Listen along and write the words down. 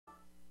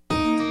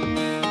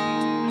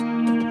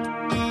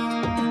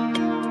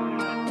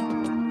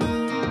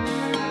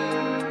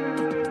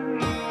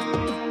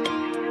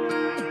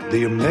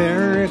The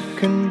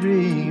American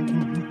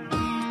dream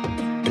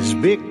has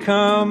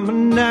become a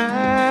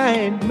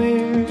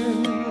nightmare.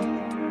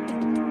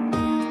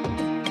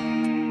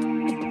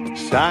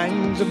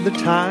 Signs of the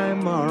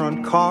time are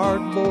on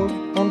cardboard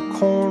on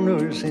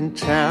corners in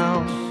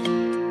town.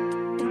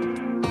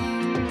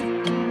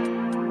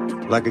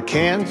 Like a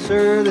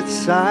cancer that's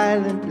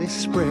silently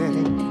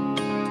spreading,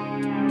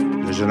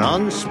 there's an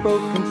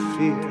unspoken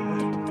fear.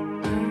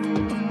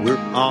 We're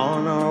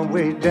on our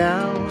way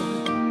down.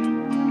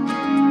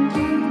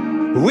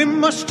 We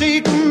must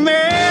take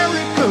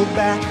America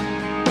back.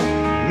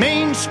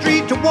 Main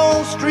Street to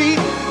Wall Street,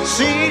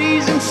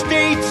 cities and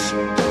states,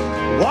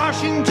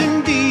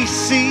 Washington,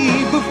 D.C.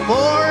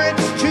 Before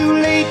it's too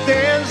late,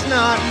 there's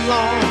not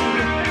long.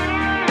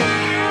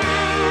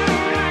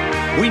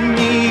 We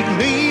need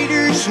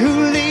leaders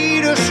who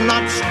lead us,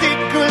 not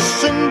stick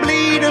us and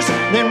bleed us,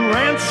 then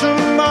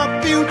ransom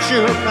our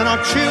future and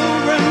our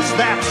children's,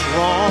 that's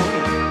wrong.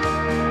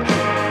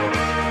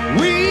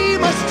 We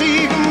must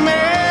take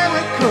America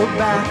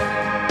back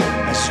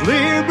as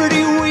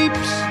liberty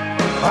weeps,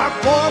 our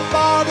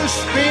forefathers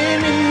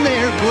spin in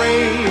their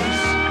graves.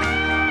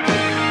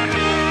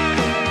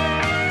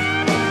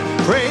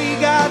 Pray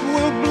God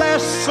will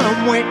bless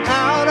some way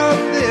out of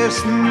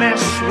this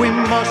mess. We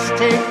must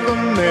take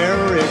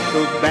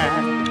America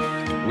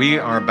back. We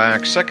are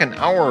back. Second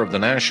hour of the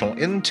National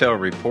Intel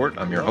Report.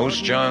 I'm your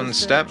host, John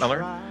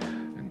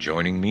Stadtmiller.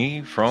 Joining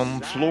me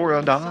from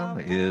Florida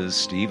is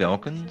Steve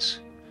Elkins.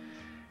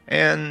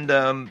 And,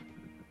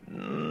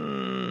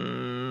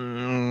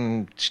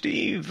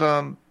 Steve,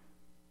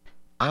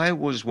 I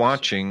was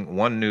watching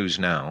One News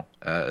Now.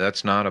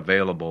 That's not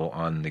available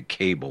on the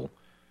cable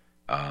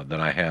that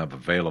I have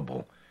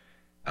available.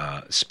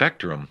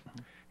 Spectrum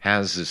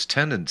has this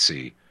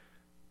tendency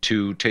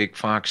to take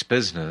Fox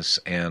Business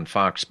and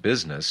Fox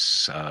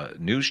Business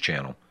news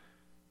channel.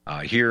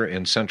 Here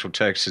in Central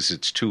Texas,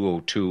 it's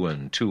 202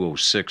 and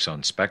 206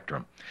 on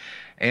Spectrum.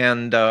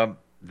 And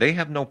they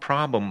have no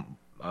problem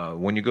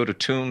when you go to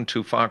tune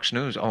to Fox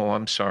News. Oh,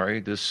 I'm sorry,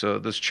 this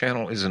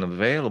channel isn't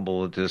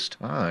available at this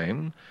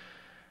time.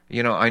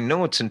 You know, I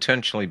know it's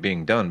intentionally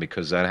being done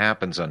because that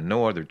happens on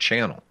no other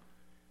channel.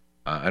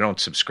 I don't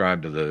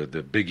subscribe to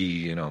the biggie,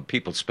 you know,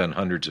 people spend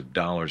hundreds of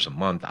dollars a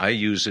month. I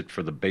use it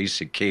for the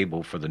basic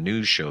cable for the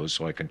news shows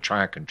so I can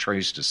track and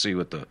trace to see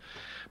what the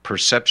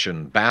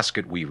perception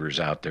basket weavers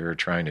out there are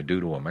trying to do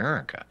to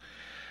America.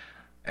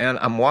 And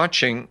I'm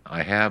watching,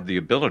 I have the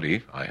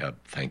ability,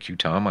 thank you,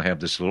 Tom, I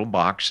have this little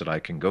box that I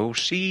can go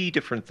see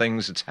different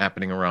things that's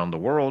happening around the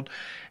world.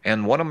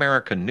 And One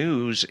America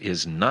News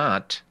is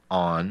not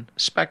on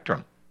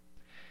Spectrum.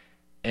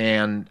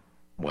 And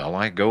well,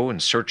 I go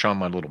and search on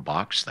my little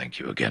box. Thank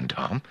you again,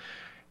 Tom.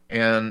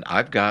 And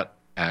I've got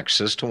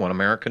access to One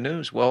America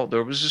News. Well,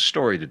 there was a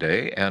story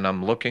today, and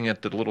I'm looking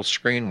at the little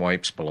screen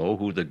wipes below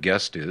who the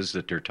guest is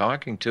that they're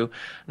talking to.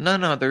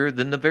 None other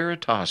than the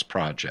Veritas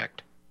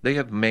Project. They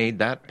have made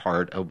that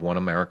part of One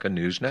America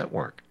News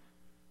Network.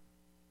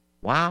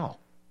 Wow.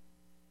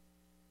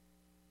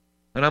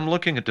 And I'm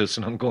looking at this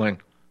and I'm going,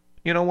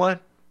 you know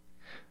what?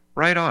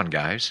 Right on,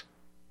 guys.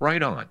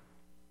 Right on.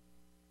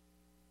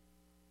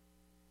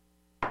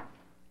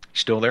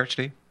 Still there,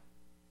 Steve?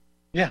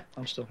 Yeah,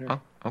 I'm still here. Oh,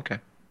 okay.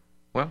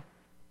 Well,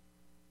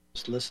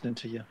 just listening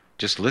to you.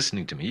 Just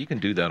listening to me. You can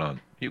do that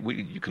on. You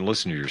can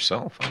listen to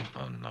yourself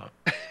on.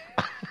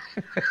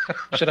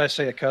 Should I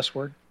say a cuss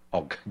word?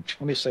 Oh,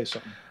 let me say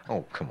something.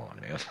 Oh, come on,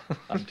 man.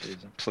 I'm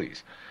teasing.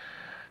 Please.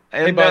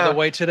 And, hey, by the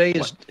way, today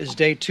is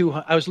day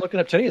 200. I was looking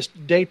up today. It's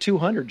day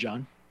 200,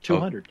 John.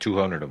 200. Oh,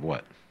 200 of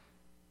what?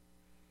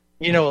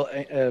 You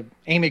know,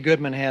 Amy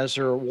Goodman has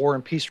her War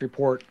and Peace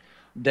report.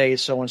 Day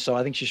so-and-so.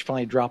 I think she's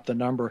finally dropped the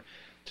number.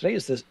 Today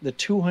is the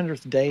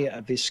 200th day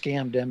of the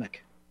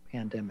scamdemic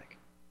pandemic.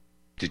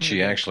 Did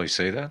she actually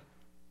say that?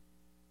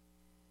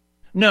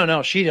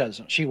 No, she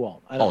doesn't. She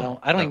won't. I don't know.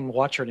 I don't even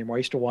watch her anymore. I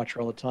used to watch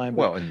her all the time.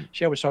 Well, and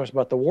she always talks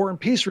about the War and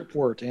Peace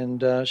report,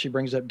 and she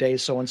brings up day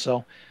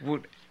so-and-so.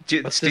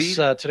 Steve,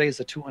 today is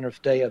the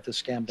 200th day of the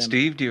scamdemic.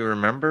 Steve, do you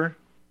remember?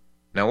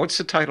 Now, what's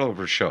the title of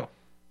her show?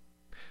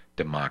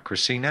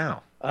 Democracy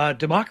Now!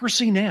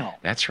 Democracy Now!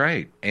 That's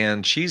right.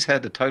 And she's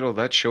had the title of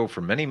that show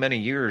for many, many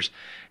years,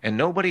 and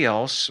nobody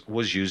else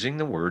was using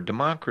the word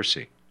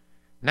democracy.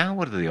 Now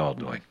what are they all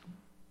doing?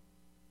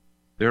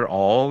 They're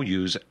all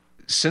using...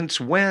 Since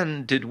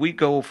when did we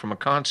go from a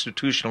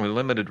constitutionally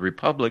limited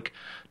republic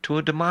to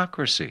a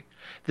democracy?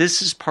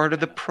 This is part of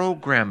the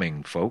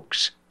programming,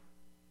 folks.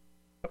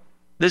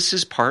 This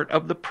is part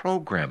of the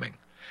programming.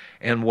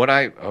 And what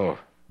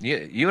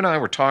you and I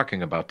were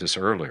talking about this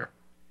earlier.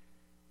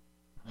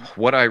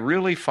 What I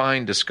really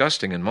find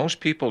disgusting, and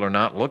most people are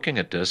not looking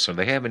at this, or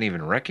they haven't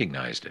even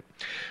recognized it.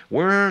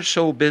 We're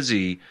so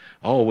busy,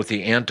 with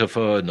the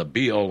Antifa and the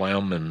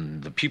BLM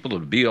and the people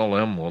of the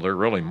BLM, well, they're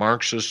really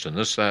Marxist and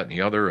this, that, and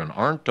the other, and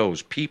aren't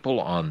those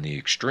people on the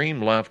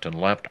extreme left and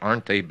left,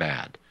 aren't they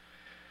bad?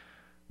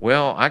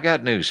 Well, I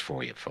got news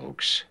for you,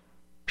 folks.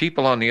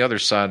 people on the other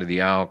side of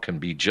the aisle can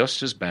be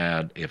just as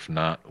bad, if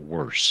not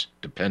worse,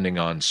 depending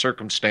on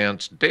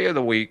circumstance, day of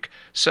the week,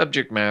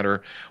 subject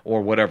matter,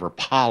 or whatever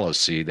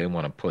policy they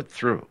want to put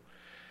through.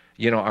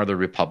 Are the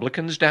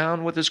Republicans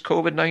down with this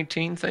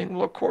COVID-19 thing?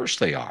 Well, of course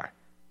they are.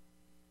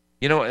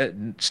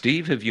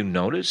 Steve, have you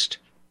noticed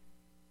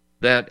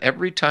that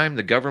every time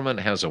the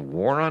government has a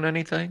war on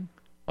anything,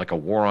 like a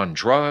war on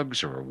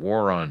drugs or a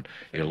war on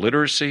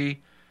illiteracy,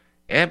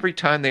 every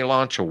time they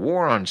launch a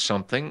war on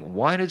something,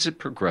 why does it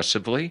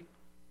progressively,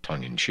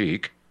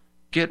 tongue-in-cheek,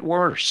 get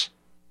worse?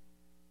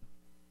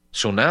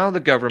 So now the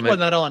government... Well,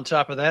 not on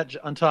top of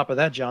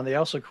that, John, they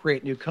also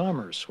create new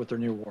commerce with their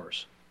new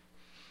wars.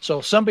 So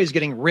if somebody's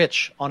getting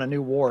rich on a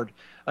new war,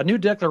 a new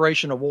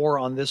declaration of war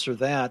on this or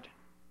that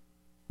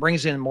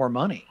brings in more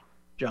money,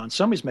 John.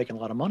 Somebody's making a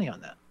lot of money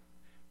on that.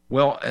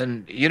 Well,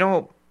 and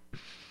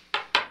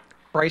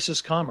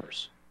crisis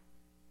commerce.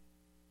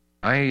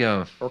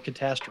 Or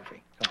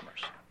catastrophe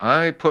commerce.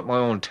 I put my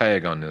own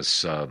tag on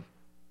this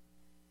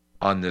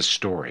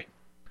story.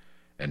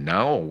 And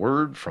now a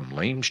word from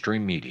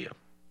lamestream media.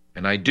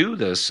 And I do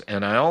this,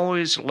 and I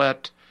always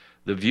let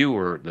the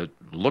viewer that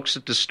looks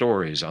at the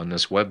stories on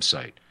this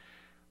website,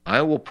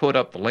 I will put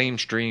up the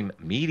lamestream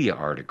media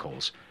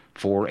articles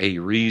for a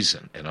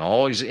reason. And I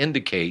always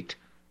indicate,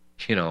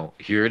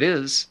 here it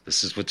is.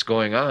 This is what's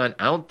going on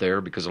out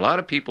there, because a lot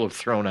of people have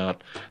thrown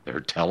out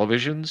their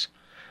televisions.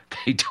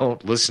 They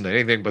don't listen to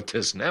anything but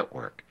this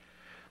network,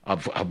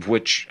 of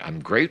which I'm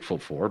grateful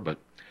for. But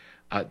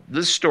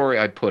this story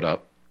I put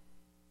up,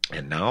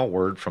 and now a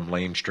word from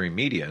lamestream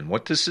media. And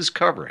what this is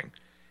covering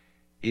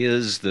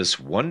is this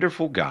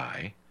wonderful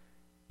guy,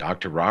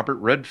 Dr. Robert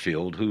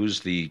Redfield,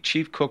 who's the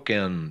chief cook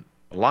and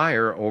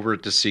liar over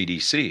at the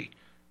CDC.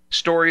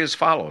 Story as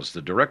follows.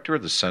 The director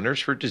of the Centers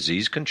for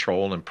Disease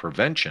Control and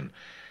Prevention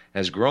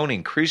has grown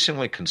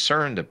increasingly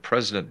concerned that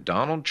President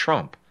Donald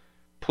Trump,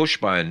 pushed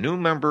by a new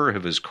member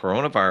of his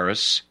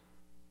coronavirus,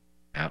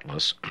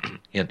 Atlas,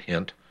 hint,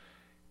 hint,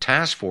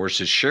 task force,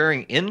 is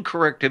sharing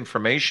incorrect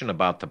information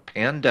about the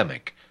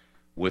pandemic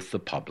with the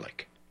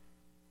public.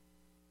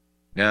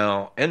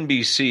 Now,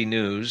 NBC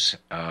News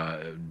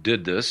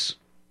did this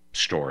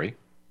story.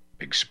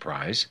 Big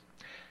surprise.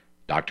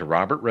 Dr.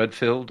 Robert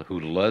Redfield, who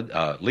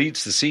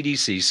leads the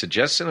CDC,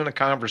 suggested in a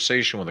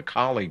conversation with a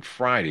colleague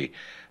Friday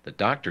that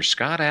Dr.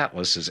 Scott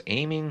Atlas is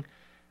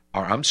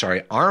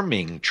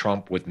arming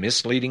Trump with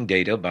misleading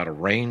data about a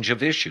range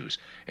of issues,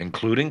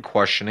 including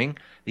questioning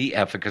the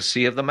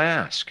efficacy of the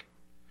mask,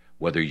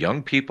 whether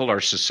young people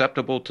are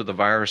susceptible to the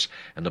virus,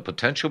 and the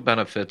potential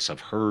benefits of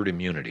herd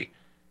immunity.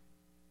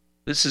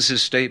 This is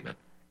his statement.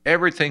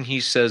 Everything he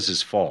says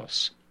is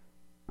false,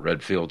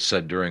 Redfield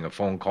said during a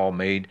phone call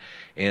made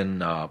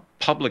in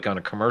public on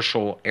a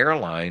commercial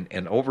airline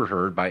and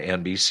overheard by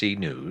NBC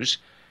News.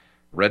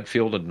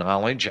 Redfield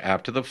acknowledged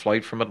after the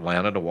flight from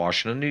Atlanta to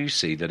Washington,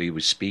 D.C., that he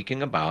was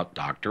speaking about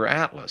Dr.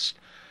 Atlas,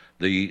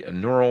 the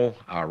neural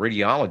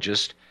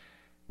radiologist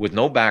with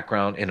no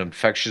background in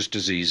infectious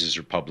diseases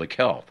or public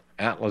health.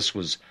 Atlas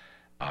was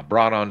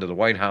brought onto the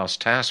White House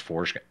task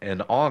force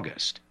in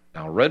August.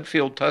 Now,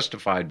 Redfield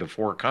testified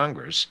before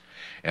Congress,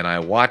 and I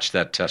watched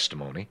that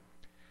testimony.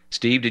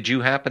 Steve, did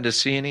you happen to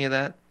see any of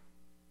that?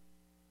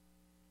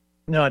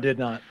 No, I did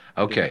not.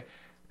 Okay.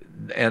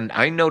 And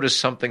I noticed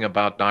something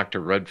about Dr.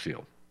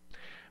 Redfield.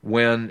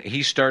 When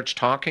he starts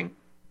talking,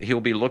 he'll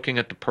be looking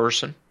at the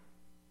person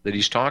that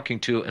he's talking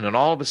to, and then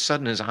all of a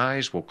sudden his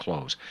eyes will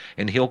close,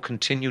 and he'll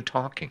continue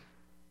talking.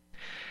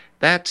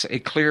 That's a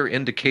clear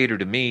indicator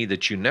to me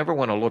that you never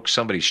want to look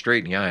somebody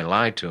straight in the eye and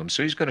lie to him,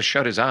 so he's going to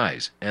shut his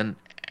eyes. And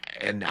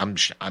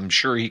I'm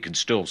sure he can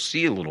still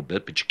see a little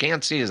bit, but you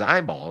can't see his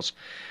eyeballs.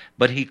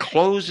 But he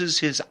closes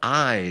his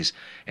eyes,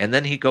 and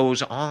then he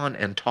goes on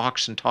and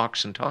talks and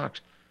talks and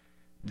talks.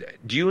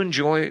 Do you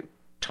enjoy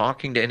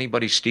talking to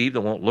anybody, Steve,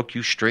 that won't look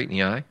you straight in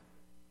the eye?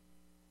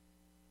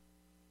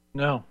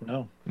 No.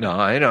 No,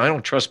 I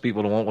don't trust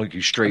people that won't look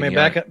you straight in the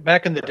eye.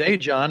 Back in the day,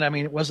 John, I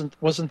mean,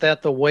 wasn't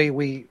that the way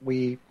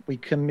we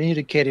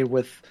communicated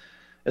with,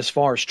 as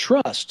far as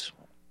trust?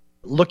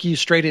 Look you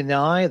straight in the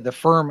eye. The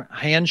firm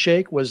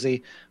handshake was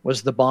the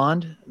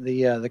bond.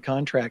 The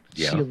contract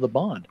sealed the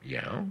bond.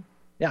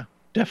 Yeah,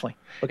 definitely.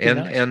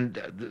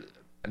 And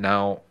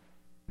now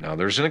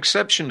there's an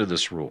exception to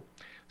this rule.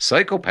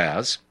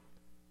 Psychopaths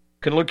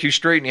can look you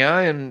straight in the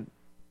eye and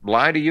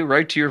lie to you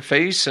right to your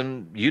face,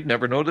 and you'd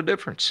never know the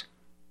difference.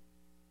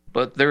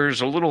 But there's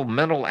a little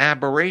mental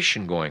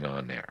aberration going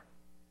on there.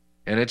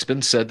 And it's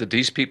been said that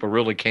these people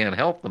really can't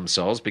help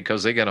themselves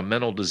because they got a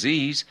mental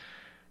disease,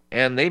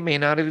 and they may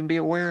not even be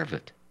aware of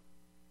it.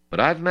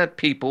 But I've met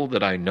people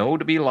that I know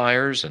to be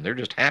liars, and they're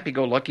just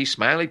happy-go-lucky,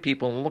 smiley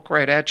people, and look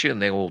right at you,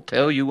 and they will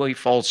tell you a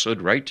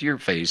falsehood right to your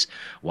face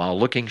while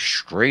looking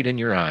straight in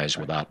your eyes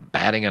without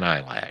batting an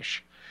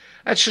eyelash.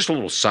 That's just a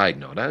little side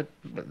note. It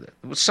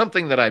was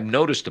something that I've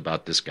noticed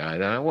about this guy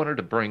that I wanted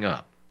to bring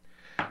up.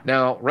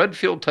 Now,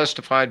 Redfield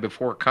testified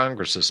before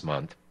Congress this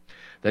month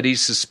that he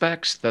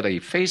suspects that a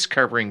face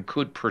covering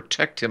could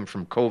protect him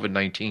from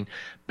COVID-19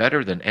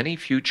 better than any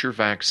future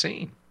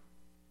vaccine.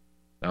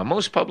 Now,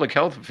 most public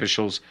health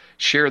officials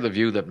share the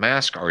view that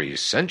masks are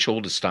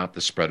essential to stop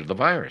the spread of the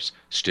virus.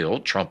 Still,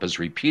 Trump has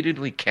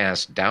repeatedly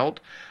cast doubt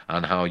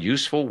on how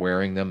useful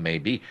wearing them may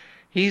be.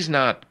 He's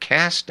not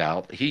cast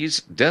doubt,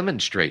 he's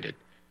demonstrated.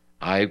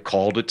 I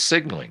called it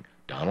signaling.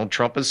 Donald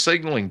Trump is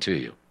signaling to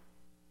you.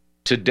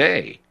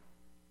 Today,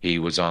 he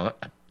was on,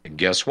 and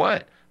guess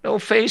what? No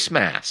face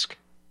mask.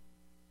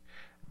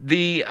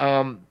 The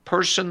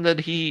person that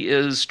he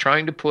is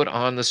trying to put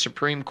on the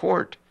Supreme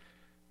Court,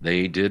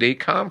 they did a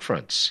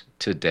conference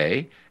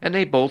today, and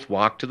they both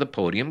walked to the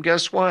podium.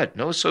 Guess what?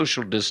 No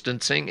social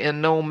distancing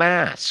and no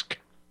mask.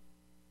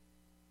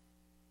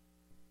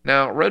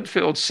 Now,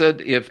 Redfield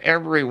said if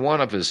every one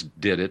of us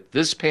did it,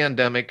 this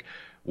pandemic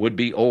would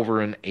be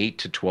over in 8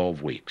 to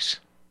 12 weeks,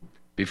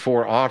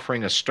 before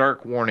offering a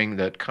stark warning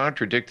that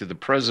contradicted the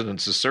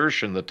president's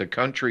assertion that the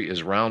country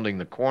is rounding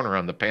the corner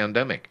on the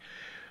pandemic.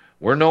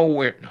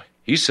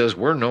 He says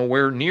we're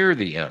nowhere near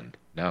the end.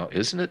 Now,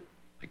 isn't it,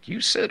 like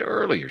you said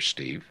earlier,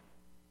 Steve,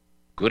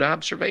 good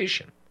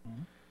observation.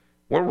 Mm-hmm.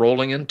 We're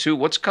rolling into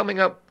what's coming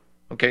up.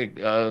 Okay,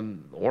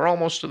 we're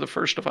almost to the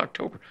 1st of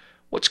October.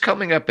 What's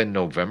coming up in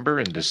November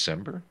and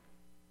December?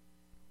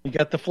 You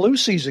got the flu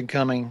season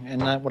coming,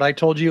 and what I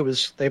told you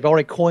was they've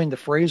already coined the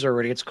phrase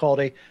already. It's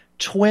called a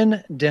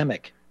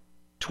twin-demic.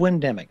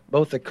 Twin-demic.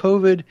 Both the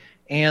COVID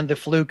and the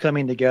flu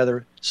coming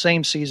together,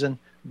 same season,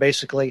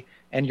 basically,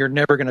 and you're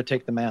never going to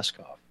take the mask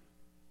off.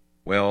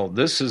 Well,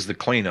 this is the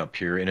cleanup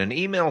here. In an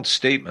emailed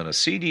statement, a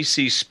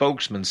CDC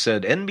spokesman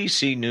said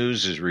NBC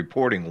News is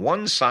reporting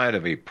one side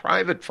of a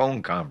private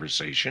phone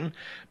conversation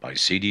by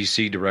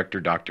CDC Director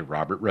Dr.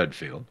 Robert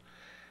Redfield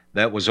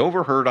that was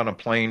overheard on a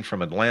plane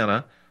from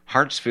Atlanta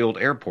Hartsfield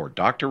Airport.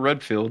 Dr.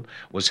 Redfield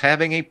was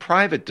having a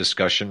private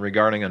discussion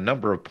regarding a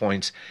number of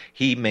points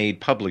he made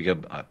publicly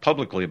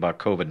about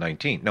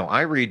COVID-19. No,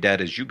 I read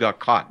that as you got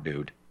caught,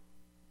 dude.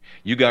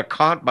 You got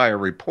caught by a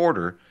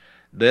reporter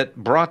that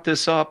brought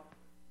this up.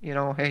 You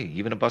know, hey,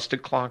 even a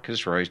busted clock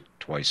is right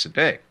twice a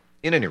day.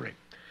 In any rate,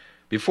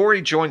 before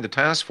he joined the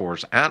task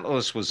force,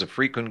 Atlas was a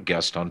frequent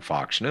guest on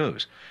Fox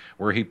News,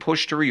 where he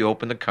pushed to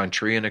reopen the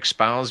country and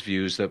espouse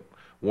views that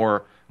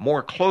were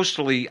more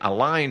closely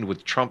aligned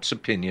with Trump's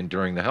opinion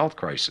during the health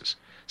crisis.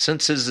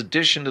 Since his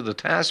addition to the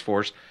task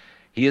force,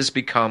 he has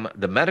become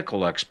the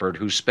medical expert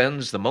who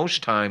spends the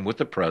most time with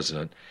the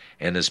president,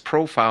 and his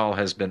profile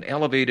has been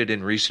elevated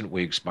in recent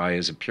weeks by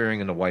his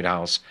appearing in the White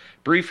House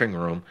briefing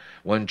room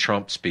when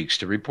Trump speaks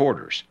to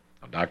reporters.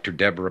 Dr.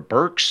 Deborah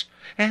Birx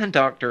and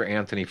Dr.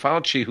 Anthony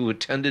Fauci, who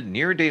attended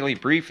near-daily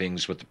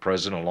briefings with the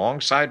president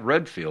alongside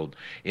Redfield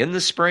in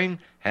the spring,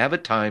 have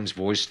at times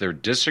voiced their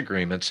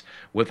disagreements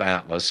with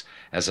Atlas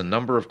as a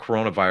number of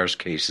coronavirus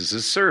cases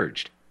has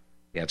surged.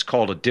 Yeah, it's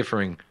called a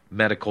differing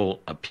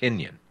medical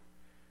opinion.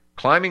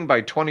 Climbing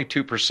by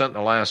 22% in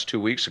the last 2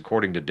 weeks,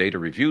 according to data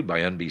reviewed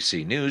by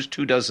NBC News,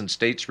 24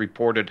 states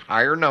reported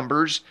higher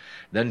numbers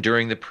than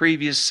during the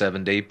previous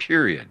 7-day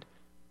period.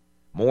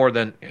 More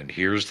than, and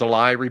here's the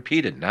lie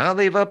repeated, now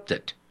they've upped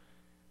it.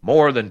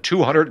 More than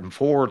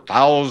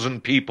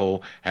 204,000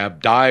 people have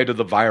died of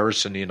the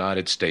virus in the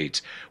United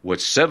States,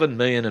 with 7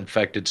 million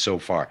infected so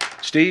far.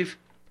 Steve,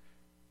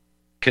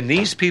 can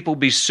these people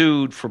be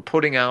sued for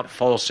putting out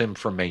false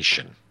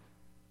information?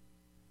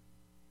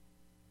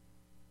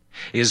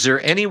 Is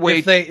there any way...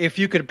 If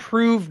you could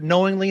prove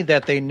knowingly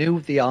that they knew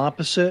the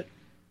opposite,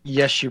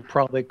 yes, you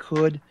probably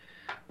could.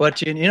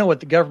 But you know what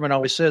the government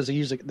always says, they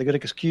use the good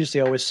excuse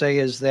they always say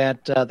is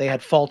that they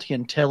had faulty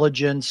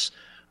intelligence,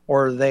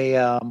 or they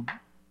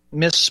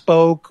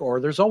misspoke,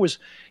 or there's always,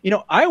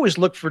 I always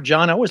look for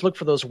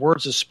those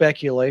words of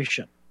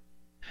speculation.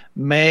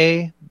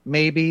 May,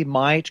 maybe,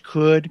 might,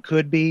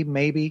 could be,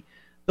 maybe.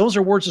 Those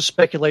are words of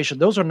speculation.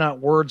 Those are not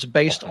words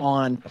based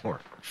on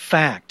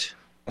fact.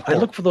 I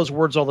look for those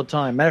words all the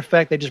time. Matter of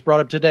fact, they just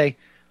brought up today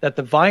that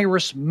the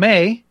virus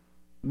may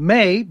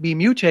be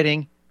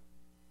mutating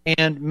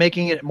and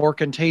making it more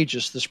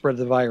contagious, the spread of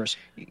the virus.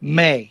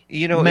 May.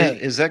 May.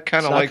 Is that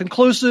kind of like... It's not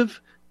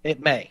conclusive.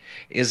 It may.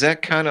 Is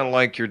that kind of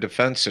like your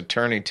defense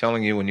attorney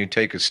telling you when you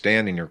take a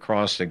stand and you're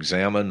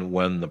cross-examined,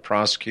 when the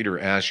prosecutor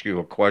asks you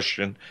a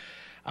question,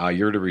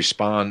 you're to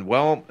respond,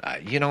 well,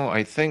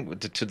 I think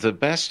to the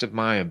best of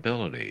my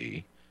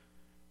ability,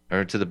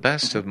 or to the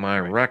best of my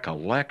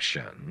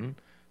recollection,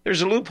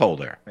 there's a loophole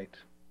there. Right.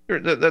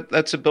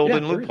 That's a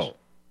built-in loophole.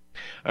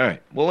 All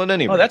right. Well, in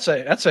any way. That's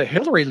a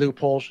Hillary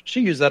loophole.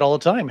 She used that all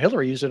the time.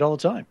 Hillary used it all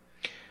the time.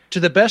 To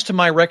the best of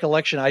my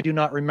recollection, I do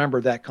not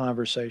remember that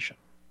conversation.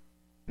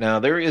 Now,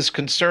 there is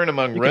concern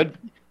among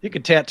You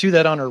could tattoo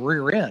that on her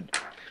rear end.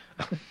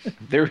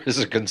 There is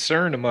a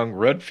concern among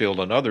Redfield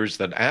and others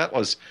that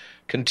Atlas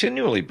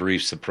continually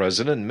briefs the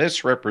president and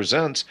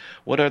misrepresents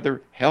what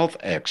other health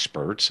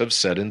experts have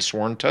said in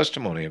sworn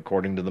testimony,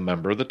 according to the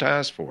member of the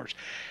task force.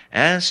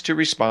 Asked to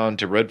respond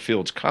to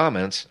Redfield's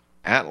comments,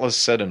 Atlas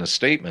said in a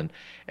statement,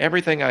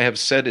 "Everything I have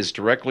said is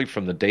directly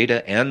from the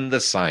data and the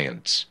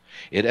science.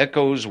 It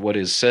echoes what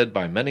is said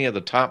by many of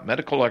the top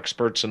medical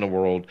experts in the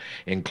world,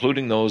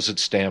 including those at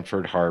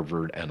Stanford,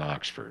 Harvard, and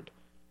Oxford."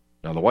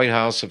 Now, the White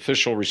House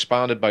official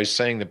responded by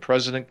saying the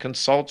president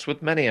consults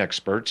with many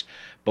experts,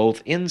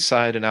 both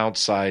inside and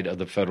outside of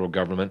the federal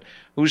government,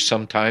 who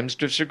sometimes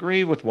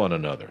disagree with one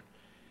another.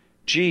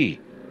 Gee,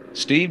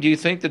 Steve, do you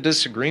think the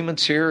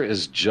disagreements here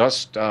is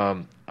just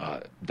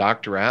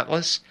Dr.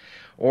 Atlas?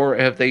 Or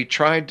have they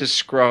tried to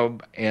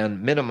scrub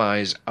and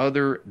minimize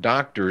other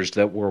doctors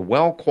that were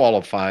well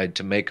qualified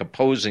to make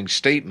opposing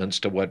statements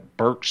to what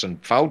Birx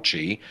and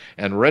Fauci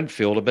and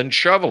Redfield have been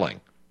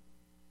shoveling?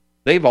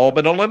 They've all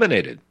been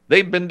eliminated.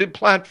 They've been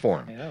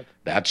deplatformed. Yeah.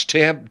 That's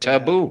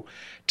taboo. Yeah.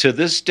 To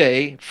this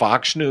day,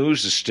 Fox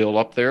News is still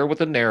up there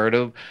with a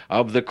narrative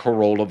of the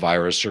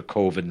coronavirus or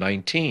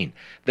COVID-19.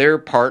 They're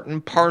part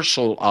and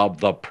parcel of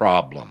the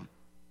problem.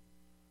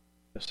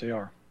 Yes, they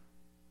are.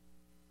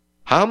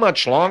 How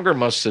much longer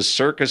must this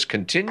circus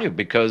continue?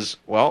 Because,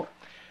 well,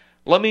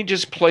 let me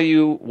just play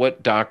you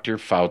what Dr.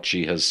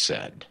 Fauci has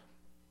said.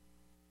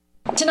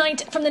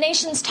 Tonight, from the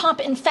nation's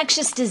top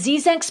infectious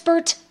disease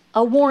expert,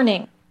 a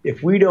warning.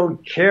 If we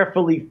don't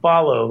carefully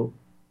follow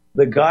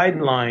the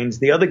guidelines,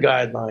 the other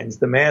guidelines,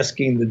 the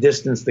masking, the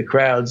distance, the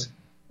crowds,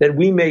 then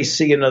we may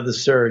see another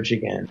surge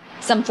again.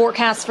 Some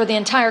forecasts for the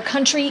entire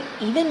country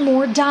even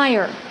more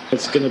dire.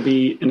 It's going to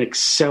be an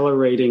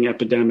accelerating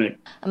epidemic.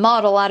 A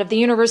model out of the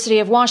University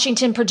of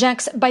Washington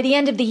projects by the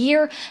end of the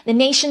year, the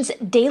nation's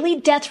daily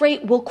death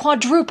rate will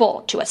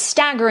quadruple to a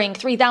staggering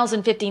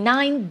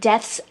 3,059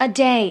 deaths a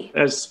day.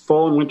 As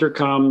fall and winter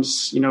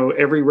comes,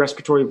 every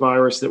respiratory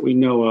virus that we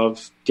know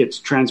of gets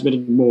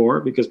transmitted more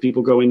because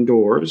people go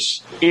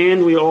indoors.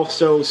 And we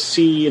also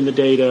see in the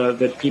data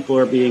that people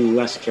are being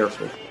less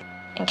careful.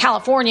 In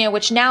California,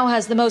 which now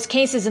has the most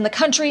cases in the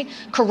country,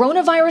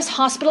 coronavirus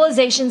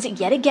hospitalizations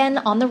yet again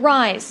on the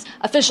rise.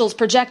 Officials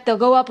project they'll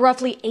go up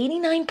roughly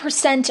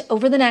 89%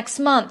 over the next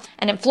month.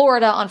 And in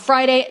Florida on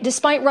Friday,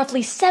 despite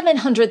roughly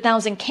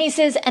 700,000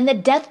 cases and the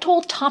death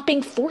toll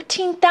topping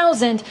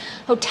 14,000,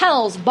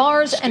 hotels,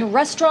 bars, and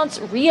restaurants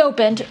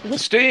reopened.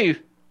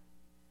 Steve,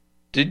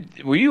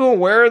 were you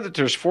aware that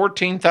there's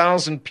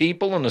 14,000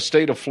 people in the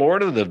state of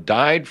Florida that have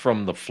died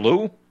from the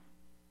flu?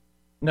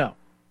 No.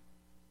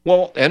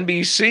 Well,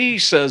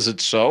 NBC says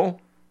it's so.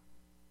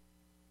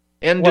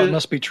 And it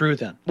must be true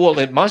then. Well,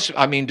 it must.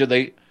 I mean, do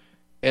they?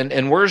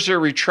 And where's their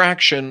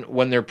retraction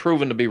when they're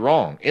proven to be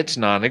wrong? It's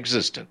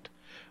non-existent.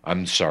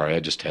 I'm sorry, I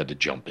just had to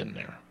jump in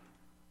there.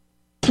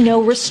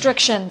 No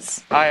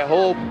restrictions. I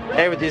hope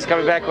everything's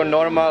coming back on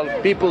normal.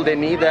 People, they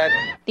need that.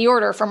 The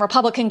order from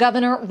Republican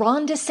Governor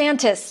Ron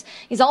DeSantis.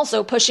 He's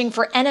also pushing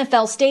for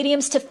NFL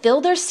stadiums to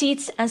fill their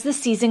seats as the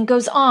season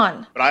goes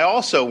on. But I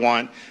also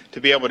want to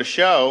be able to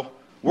show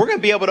we're going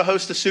to be able to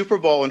host the Super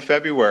Bowl in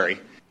February.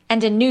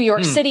 And in New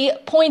York City,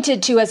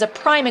 pointed to as a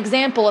prime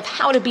example of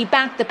how to beat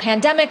back the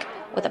pandemic,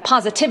 with a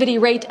positivity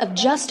rate of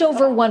just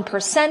over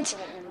 1%,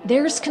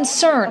 there's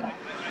concern.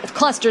 With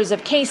clusters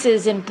of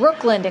cases in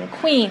Brooklyn and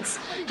Queens,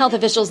 health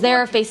officials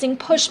there facing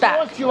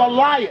pushback. You're a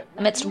liar.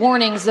 Amidst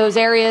warnings, those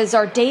areas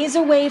are days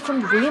away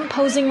from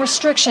reimposing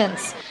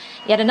restrictions.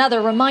 Yet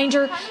another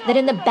reminder that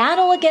in the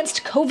battle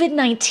against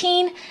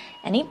COVID-19,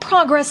 any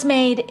progress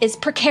made is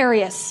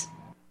precarious.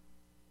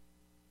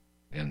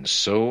 And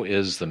so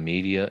is the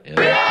media in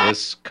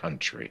this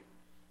country.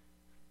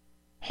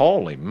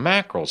 Holy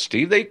mackerel,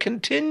 Steve, they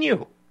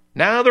continue.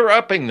 Now they're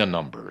upping the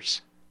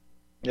numbers.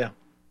 Yeah.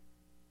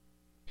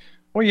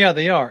 Well, yeah,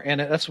 they are. And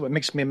that's what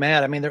makes me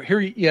mad. I mean,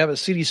 here you have a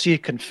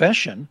CDC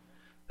confession,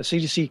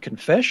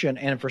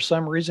 and for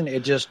some reason it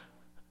just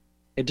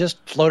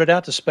floated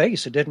out to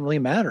space. It didn't really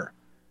matter.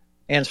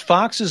 And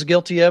Fox is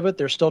guilty of it.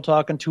 They're still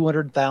talking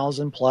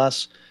 200,000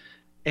 plus.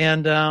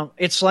 And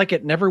it's like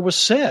it never was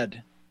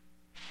said.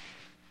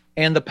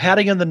 And the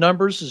padding of the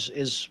numbers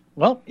is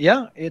well,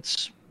 yeah,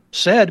 it's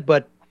said,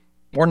 but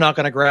we're not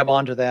going to grab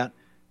onto that.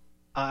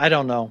 I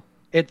don't know.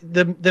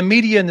 The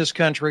media in this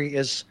country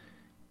is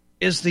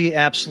the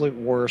absolute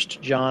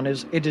worst, John.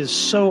 It is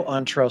so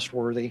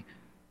untrustworthy.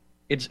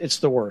 It's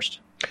the worst.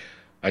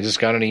 I just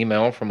got an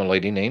email from a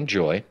lady named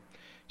Joy.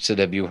 She said,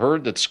 have you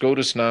heard that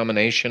SCOTUS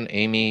nomination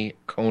Amy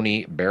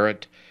Coney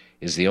Barrett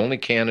is the only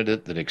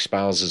candidate that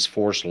espouses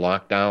forced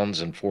lockdowns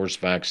and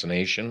forced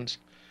vaccinations?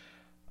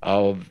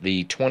 Of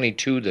the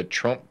 22 that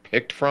Trump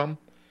picked from,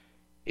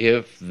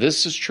 if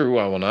this is true,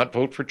 I will not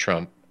vote for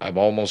Trump. I've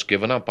almost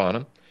given up on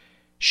him.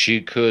 She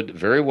could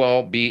very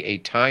well be a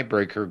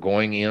tiebreaker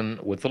going in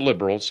with the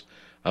liberals.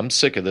 I'm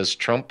sick of this.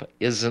 Trump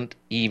isn't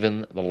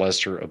even the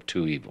lesser of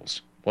two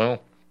evils.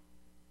 Well,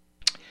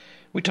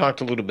 we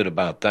talked a little bit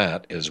about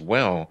that as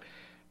well.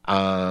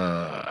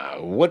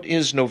 What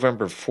is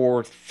November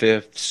 4th,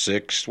 5th,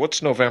 6th?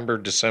 What's November,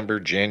 December,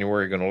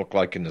 January going to look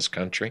like in this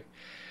country?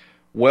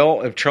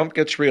 Well, if Trump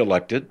gets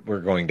reelected,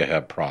 we're going to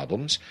have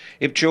problems.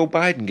 If Joe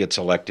Biden gets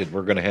elected,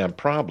 we're going to have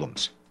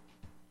problems.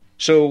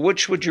 So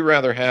which would you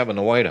rather have in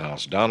the White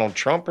House, Donald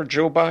Trump or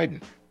Joe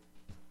Biden?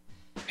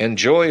 And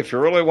Joey, if you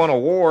really want a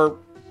war,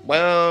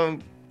 well,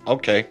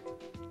 okay.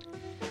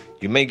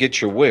 You may get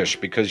your wish,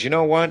 because you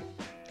know what?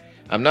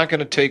 I'm not going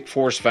to take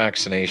forced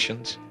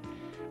vaccinations.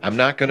 I'm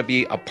not going to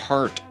be a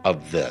part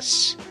of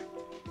this.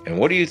 And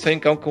what do you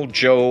think Uncle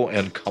Joe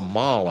and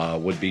Kamala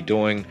would be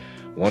doing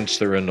once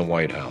they're in the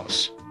White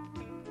House?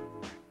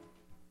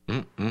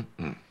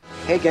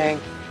 Hey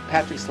gang,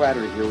 Patrick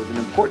Slattery here with an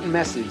important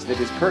message that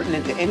is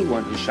pertinent to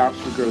anyone who shops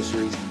for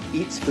groceries,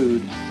 eats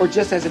food, or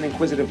just has an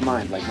inquisitive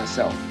mind like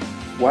myself.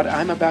 What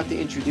I'm about to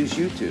introduce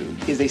you to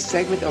is a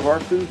segment of our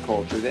food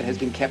culture that has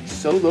been kept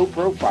so low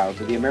profile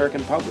to the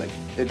American public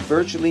that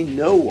virtually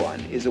no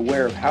one is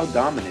aware of how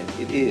dominant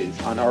it is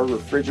on our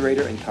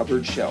refrigerator and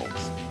cupboard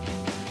shelves.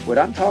 What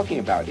I'm talking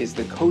about is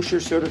the kosher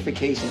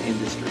certification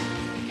industry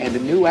and a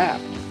new app,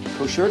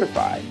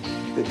 Koshertified,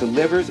 that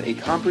delivers a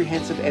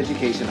comprehensive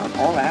education on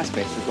all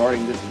aspects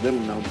regarding this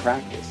little-known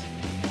practice.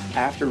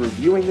 After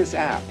reviewing this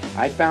app,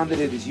 I found that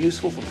it is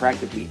useful for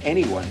practically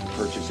anyone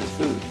who purchases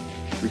food,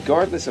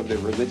 regardless of their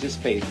religious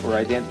faith or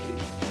identity.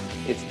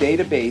 Its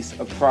database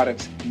of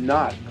products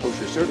not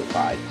kosher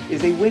certified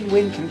is a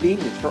win-win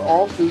convenience for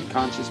all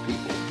food-conscious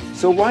people.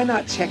 So why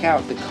not check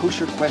out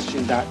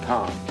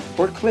thekosherquestion.com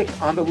or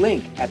click on the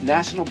link at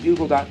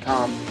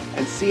nationalbugle.com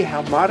and see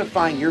how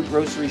modifying your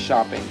grocery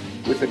shopping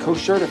with the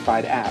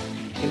Koshertified app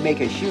can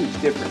make a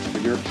huge difference for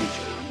your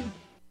future.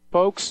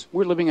 Folks,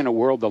 we're living in a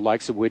world the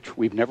likes of which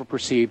we've never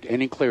perceived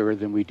any clearer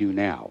than we do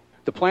now.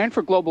 The plan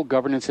for global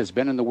governance has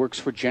been in the works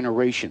for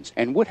generations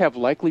and would have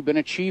likely been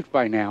achieved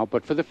by now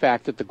but for the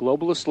fact that the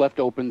globalists left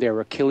open their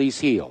Achilles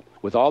heel.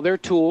 With all their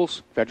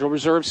tools, Federal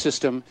Reserve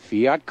System,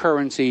 fiat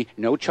currency,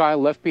 no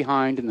child left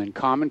behind, and then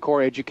Common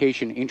Core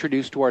education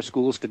introduced to our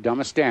schools to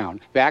dumb us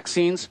down,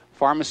 vaccines,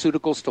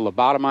 pharmaceuticals to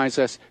lobotomize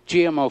us,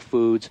 GMO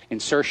foods,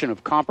 insertion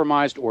of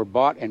compromised or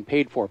bought and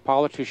paid for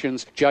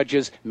politicians,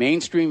 judges,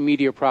 mainstream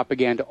media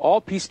propaganda,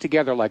 all pieced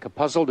together like a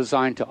puzzle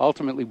designed to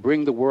ultimately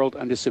bring the world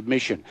under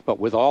submission. But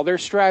with all their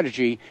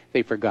strategy,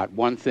 they forgot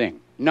one thing: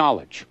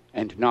 knowledge.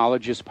 And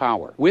knowledge is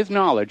power. With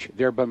knowledge,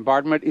 their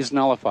bombardment is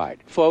nullified.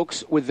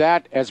 Folks, with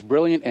that, as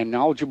brilliant and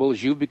knowledgeable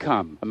as you've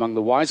become, among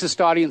the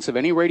wisest audience of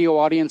any radio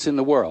audience in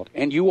the world,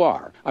 and you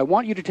are, I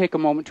want you to take a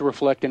moment to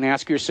reflect and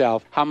ask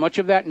yourself, how much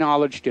of that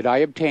knowledge did I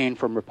obtain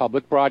from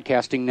Republic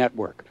Broadcasting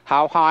Network?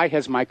 How high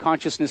has my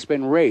consciousness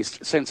been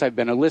raised since I've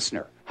been a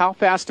listener? How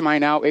fast am I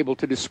now able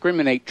to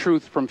discriminate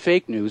truth from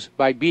fake news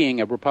by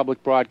being a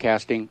Republic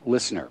Broadcasting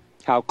listener?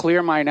 How clear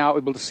am I now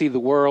able to see the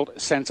world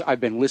since I've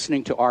been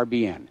listening to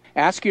RBN?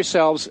 Ask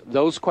yourselves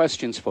those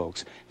questions,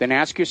 folks. Then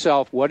ask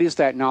yourself, what is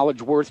that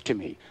knowledge worth to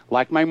me?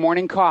 Like my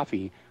morning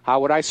coffee, how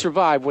would I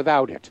survive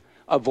without it?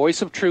 A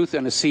voice of truth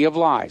in a sea of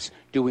lies.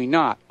 Do we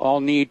not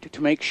all need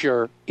to make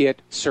sure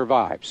it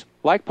survives?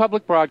 Like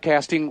public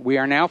broadcasting, we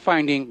are now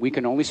finding we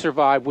can only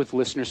survive with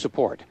listener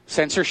support.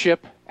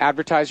 Censorship,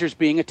 advertisers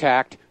being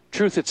attacked,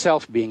 truth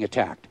itself being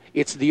attacked.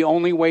 It's the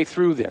only way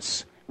through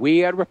this.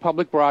 We at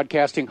Republic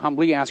Broadcasting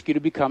humbly ask you to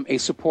become a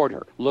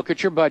supporter. Look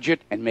at your budget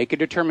and make a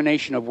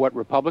determination of what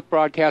Republic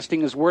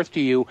Broadcasting is worth to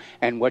you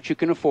and what you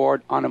can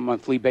afford on a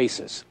monthly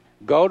basis.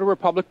 Go to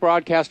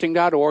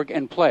republicbroadcasting.org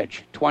and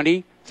pledge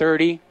 $20,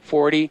 $30,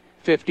 $40,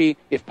 $50,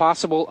 if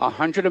possible,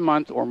 $100 a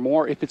month or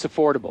more if it's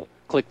affordable.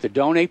 Click the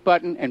donate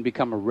button and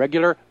become a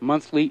regular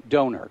monthly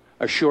donor.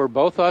 Assure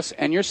both us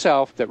and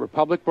yourself that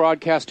Republic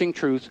Broadcasting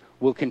truth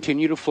will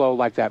continue to flow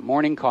like that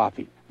morning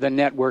coffee. The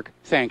network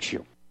thanks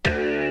you.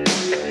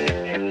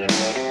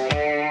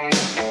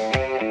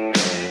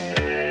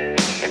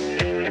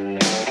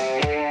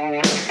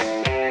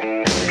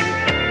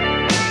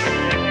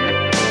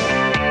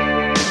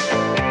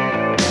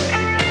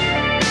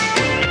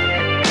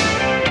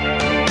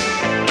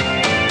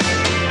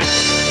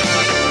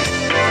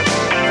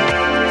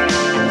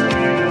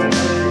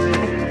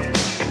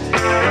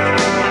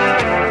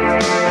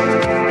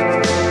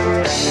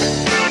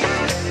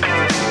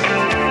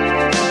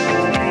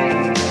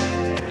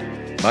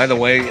 By the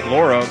way,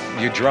 Laura,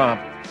 you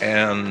dropped,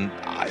 and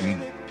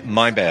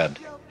my bad.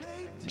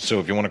 So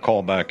if you want to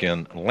call back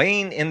in.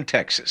 Lane in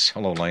Texas.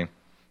 Hello, Lane.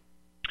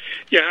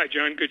 Yeah, hi,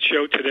 John. Good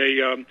show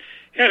today.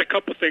 Had a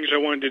couple things I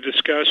wanted to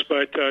discuss,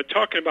 but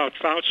talking about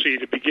Fauci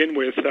to begin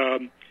with,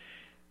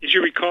 as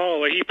you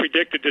recall, he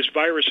predicted this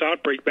virus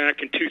outbreak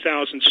back in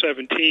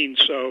 2017,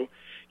 so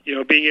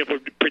being able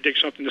to predict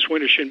something this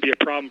winter shouldn't be a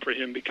problem for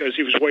him because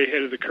he was way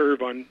ahead of the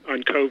curve on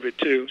COVID,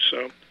 too,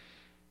 so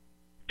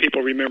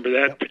people remember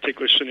that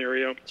particular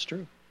scenario. It's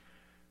true.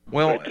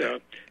 Well,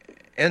 but,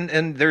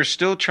 and they're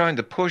still trying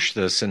to push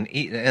this, and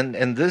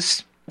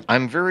this,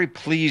 I'm very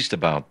pleased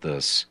about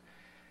this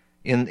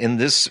in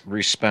this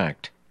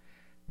respect,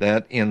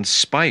 that in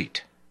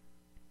spite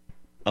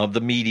of the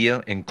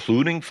media,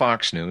 including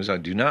Fox News, I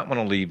do not want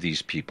to leave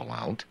these people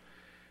out,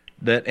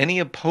 that any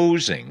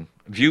opposing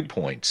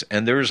viewpoints,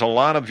 and there's a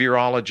lot of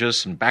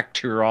virologists and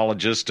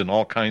bacteriologists and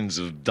all kinds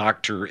of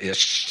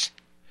doctor-ish.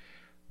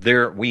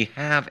 There, we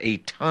have a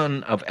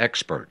ton of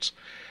experts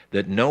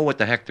that know what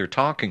the heck they're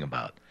talking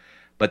about,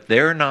 but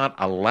they're not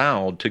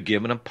allowed to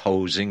give an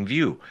opposing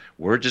view.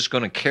 We're just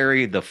going to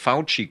carry the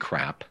Fauci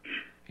crap,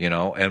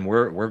 and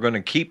we're going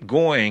to keep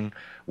going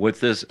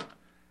with this.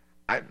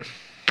 I'm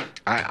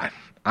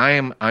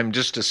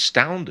just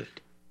astounded.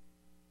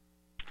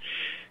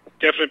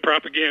 Definite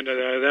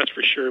propaganda, that's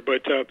for sure.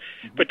 But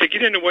to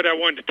get into what I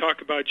wanted to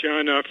talk about,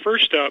 John,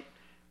 first up,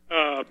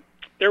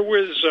 there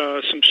was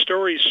some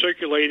stories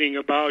circulating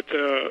about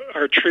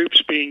our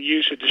troops being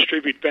used to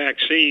distribute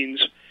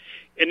vaccines.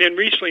 And then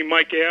recently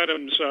Mike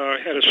Adams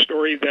had a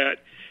story that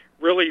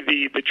really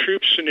the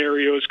troop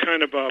scenario is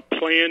kind of a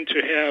plan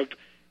to have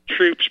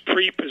troops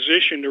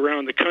pre-positioned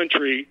around the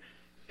country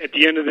at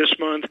the end of this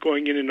month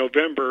going into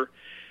November,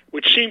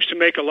 which seems to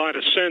make a lot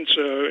of sense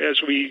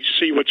as we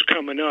see what's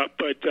coming up.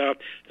 But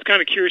it's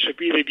kind of curious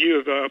if either of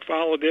you have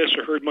followed this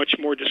or heard much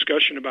more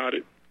discussion about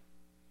it.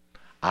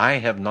 I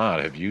have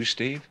not. Have you,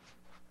 Steve?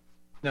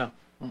 No.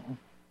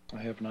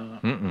 I have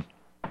not. Oh,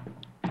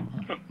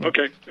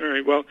 okay. All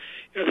right. Well,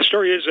 the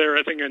story is there,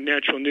 I think, on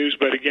Natural News.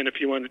 But again, if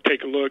you want to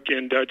take a look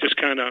and just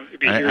kind of,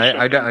 if you hear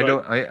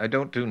something, I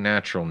don't do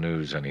Natural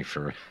News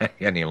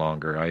any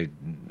longer.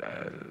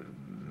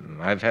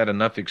 I've had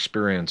enough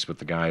experience with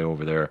the guy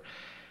over there.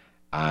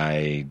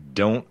 I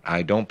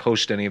don't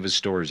post any of his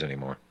stories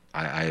anymore.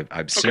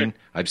 I've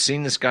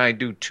seen this guy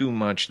do too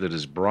much that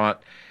has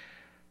brought,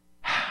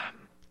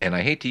 and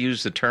I hate to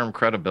use the term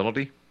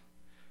credibility,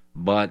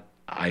 but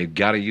I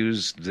got to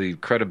use the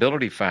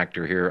credibility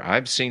factor here.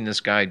 I've seen this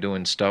guy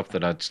doing stuff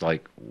that it's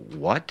like,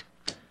 what?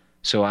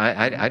 So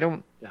I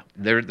don't. Yeah.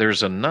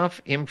 There's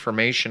enough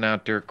information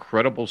out there,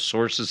 credible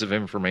sources of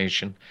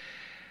information,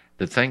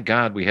 that thank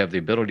God we have the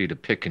ability to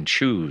pick and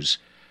choose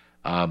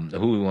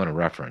who we want to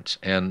reference.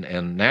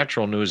 And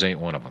Natural News ain't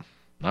one of them.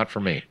 Not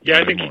for me. Yeah,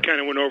 I think he kind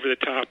of went over the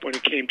top when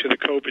it came to the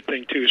COVID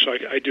thing, too, so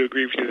I do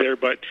agree with you there.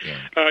 But,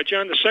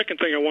 John, the second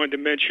thing I wanted to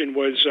mention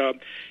was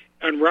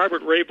on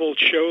Robert Rabel's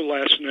show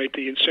last night,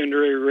 the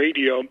Incendiary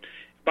Radio,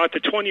 about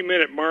the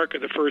 20-minute mark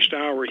of the first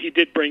hour, he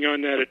did bring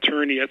on that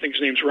attorney. I think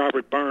his name's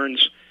Robert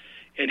Barnes,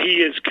 and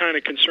he is kind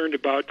of concerned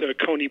about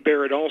Coney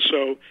Barrett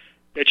also,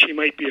 that she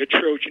might be a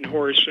Trojan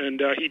horse,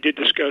 and he did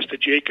discuss the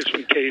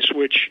Jacobson case,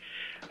 which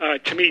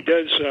to me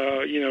does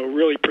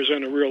really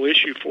present a real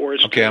issue for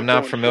us. Okay, I'm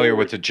not familiar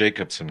with the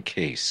Jacobson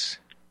case.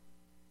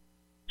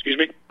 Excuse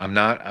me? I'm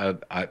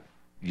not.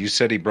 You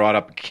said he brought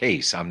up a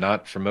case. I'm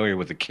not familiar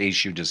with the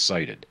case you just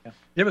cited. Yeah.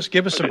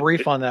 Give us a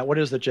brief on that. What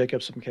is the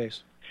Jacobson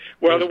case?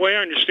 Well, the way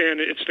I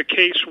understand it, it's the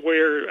case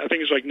where I think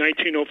it was like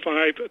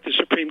 1905, the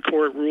Supreme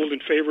Court ruled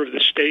in favor of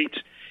the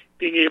state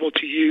being able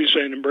to use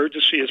an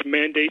emergency as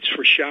mandates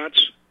for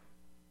shots.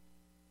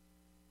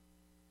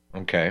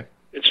 Okay.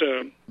 It's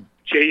a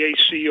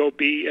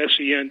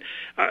JACOBSEN.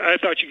 I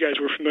thought you guys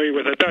were familiar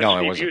with it. I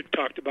thought Steve, you had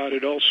talked about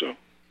it also.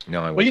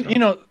 No, I wasn't.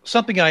 Well,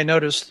 something I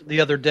noticed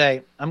the other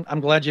day, I'm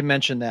glad you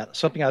mentioned that.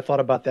 Something I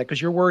thought about that,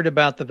 because you're worried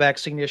about the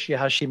vaccine issue,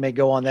 how she may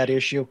go on that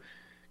issue.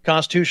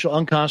 Constitutional,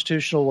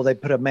 unconstitutional, will they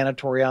put a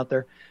mandatory out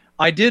there?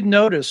 I did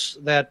notice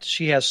that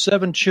she has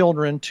 7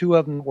 children. 2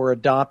 of them were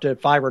adopted,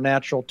 5 are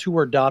natural, 2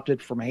 were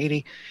adopted from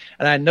Haiti.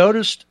 And I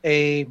noticed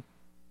a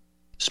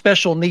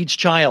special needs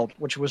child,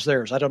 which was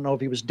theirs. I don't know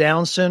if he was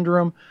Down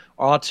syndrome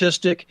or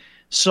autistic.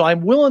 So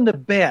I'm willing to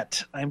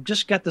bet, I've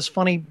just got this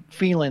funny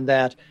feeling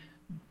that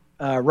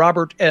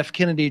Robert F.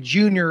 Kennedy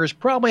Jr. has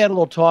probably had a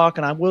little talk,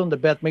 and I'm willing to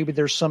bet maybe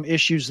there's some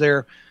issues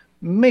there,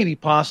 maybe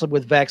possibly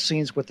with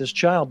vaccines with this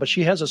child, but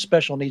she has a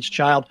special needs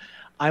child.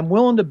 I'm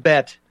willing to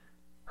bet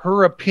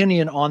her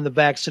opinion on the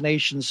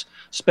vaccinations,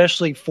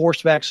 especially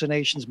forced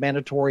vaccinations,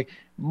 mandatory,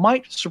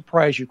 might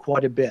surprise you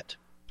quite a bit.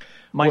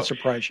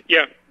 Surprise you.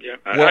 Yeah.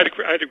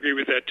 I'd agree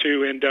with that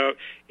too. And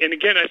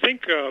again, I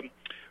think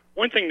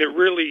one thing that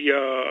really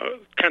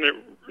kind of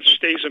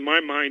stays in my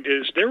mind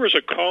is there was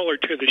a caller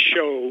to the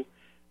show,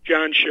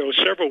 John's show,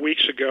 several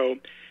weeks ago,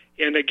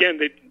 and again,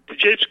 the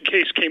Jacobson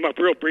case came up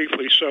real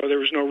briefly, so there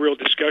was no real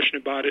discussion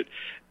about it.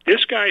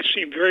 This guy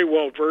seemed very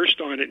well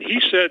versed on it. He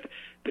said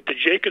that the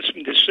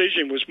Jacobson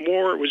decision was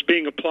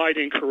being applied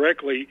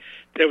incorrectly.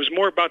 That was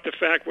more about the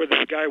fact whether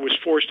the guy was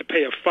forced to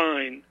pay a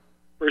fine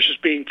versus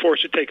being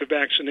forced to take a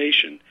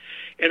vaccination.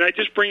 And I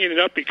just bring it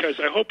up because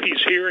I hope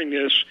he's hearing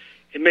this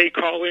and may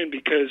call in,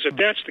 because if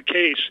that's the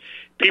case,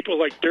 people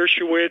like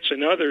Dershowitz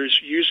and others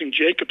using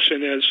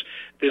Jacobson as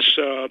this,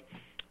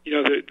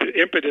 the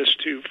impetus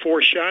to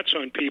force shots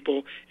on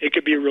people, it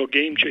could be a real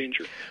game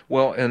changer.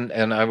 Well,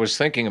 and I was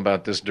thinking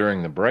about this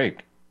during the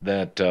break,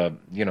 that,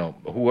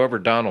 whoever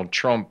Donald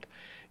Trump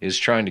is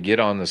trying to get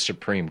on the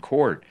Supreme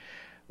Court,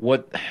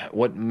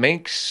 what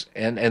makes,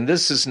 and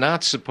this is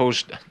not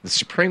supposed, the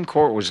Supreme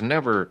Court was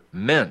never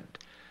meant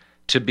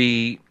to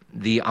be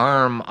the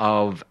arm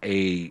of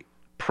a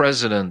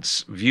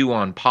president's view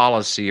on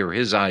policy or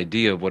his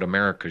idea of what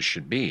America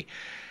should be.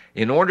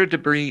 In order to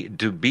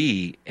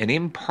be an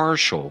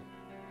impartial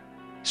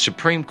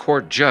Supreme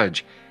Court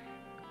judge,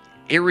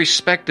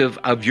 irrespective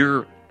of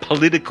your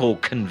political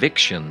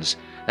convictions,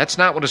 that's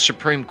not what a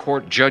Supreme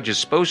Court judge is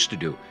supposed to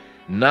do.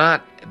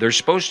 They're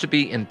supposed to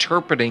be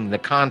interpreting the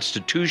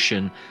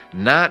Constitution,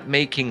 not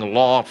making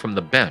law from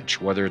the bench,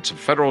 whether it's a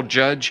federal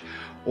judge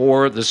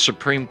or the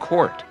Supreme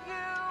Court.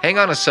 Hang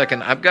on a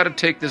second. I've got to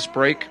take this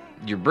break.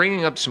 You're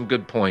bringing up some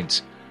good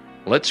points.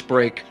 Let's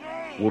break.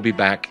 We'll be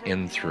back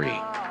in 3.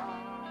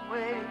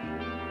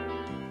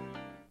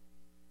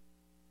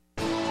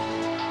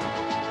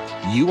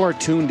 You are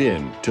tuned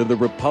in to the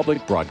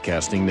Republic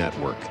Broadcasting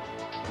Network.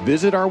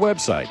 Visit our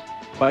website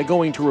by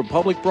going to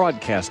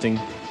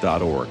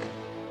republicbroadcasting.org.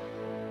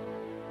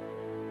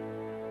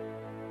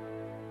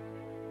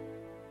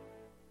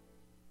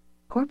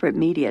 Corporate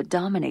media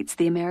dominates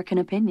the American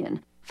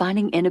opinion.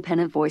 Finding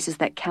independent voices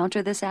that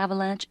counter this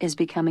avalanche is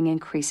becoming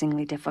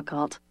increasingly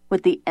difficult.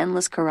 With the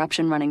endless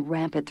corruption running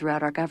rampant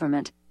throughout our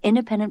government,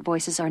 independent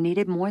voices are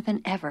needed more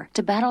than ever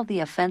to battle the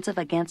offensive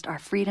against our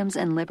freedoms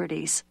and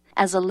liberties.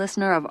 As a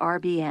listener of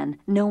RBN,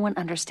 no one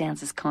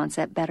understands this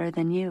concept better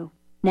than you.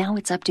 Now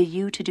it's up to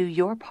you to do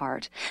your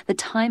part. The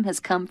time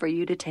has come for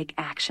you to take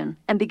action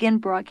and begin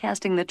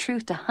broadcasting the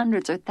truth to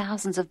hundreds or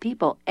thousands of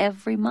people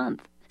every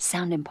month.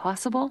 Sound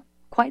impossible?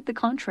 Quite the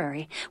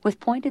contrary. With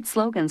pointed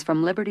slogans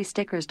from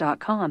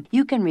LibertyStickers.com,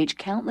 you can reach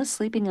countless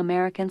sleeping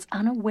Americans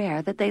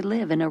unaware that they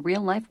live in a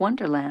real-life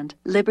wonderland.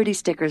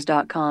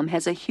 LibertyStickers.com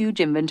has a huge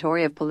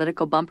inventory of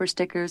political bumper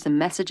stickers and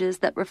messages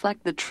that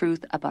reflect the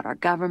truth about our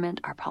government,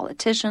 our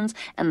politicians,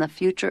 and the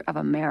future of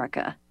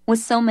America. With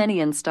so many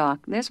in stock,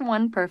 there's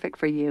one perfect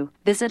for you.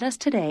 Visit us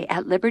today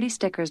at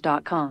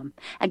LibertyStickers.com.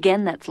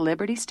 Again, that's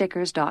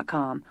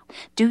LibertyStickers.com.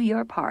 Do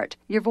your part.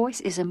 Your voice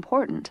is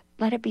important.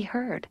 Let it be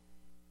heard.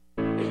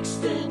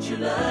 Extend your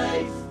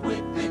life with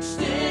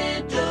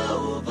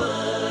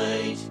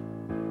Extendovite.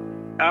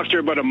 After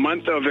about a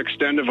month of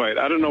Extendovite,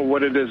 I don't know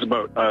what it is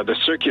about the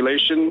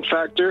circulation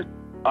factor.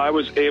 I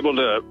was able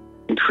to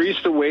increase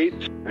the weight,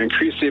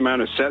 increase the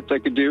amount of sets I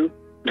could do.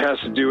 It has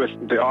to do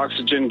with the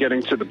oxygen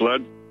getting to the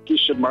blood. You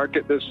should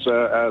market this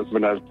as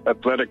an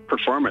athletic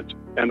performance.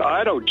 And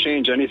I don't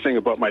change anything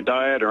about my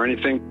diet or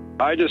anything.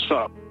 I just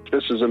thought,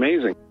 this is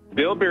amazing.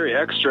 Bilberry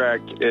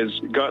extract is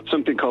got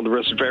something called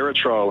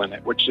resveratrol in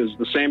it, which is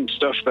the same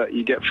stuff that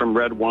you get from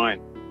red wine.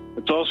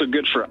 It's also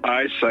good for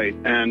eyesight.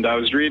 And I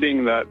was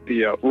reading that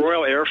the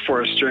Royal Air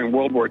Force during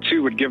World War II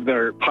would give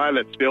their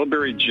pilots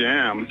bilberry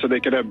jam so they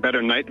could have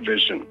better night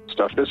vision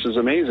stuff. This is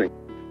amazing.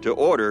 To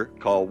order,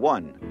 call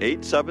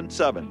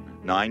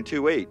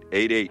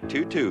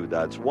 1-877-928-8822.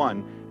 That's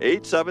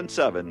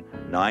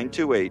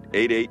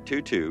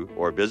 1-877-928-8822.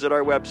 Or visit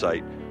our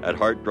website at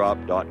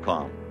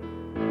heartdrop.com.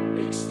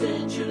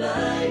 Extend your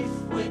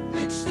life with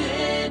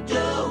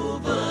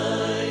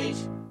Extendovite.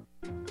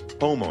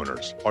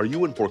 Homeowners, are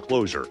you in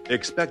foreclosure,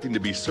 expecting to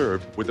be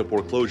served with a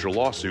foreclosure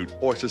lawsuit,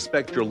 or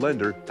suspect your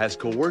lender has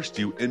coerced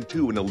you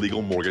into an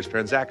illegal mortgage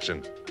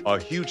transaction? A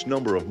huge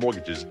number of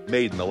mortgages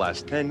made in the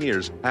last 10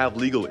 years have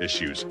legal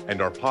issues and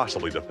are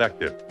possibly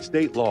defective.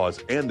 State laws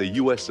and the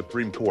U.S.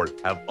 Supreme Court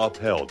have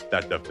upheld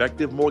that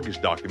defective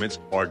mortgage documents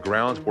are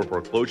grounds for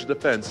foreclosure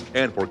defense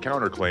and for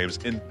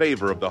counterclaims in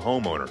favor of the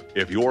homeowner.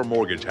 If your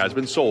mortgage has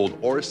been sold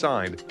or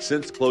assigned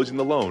since closing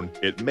the loan,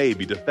 it may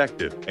be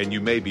defective and you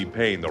may be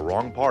paying the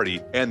wrong party,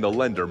 and the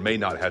lender may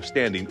not have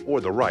standing or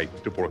the right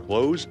to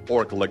foreclose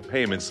or collect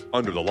payments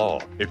under the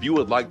law. If you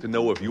would like to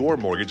know if your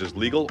mortgage is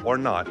legal or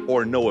not,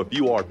 or know if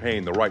you are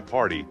paying the right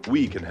party,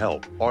 we can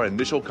help. Our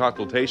initial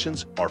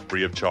consultations are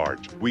free of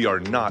charge. We are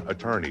not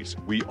attorneys.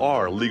 We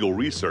are legal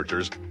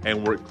researchers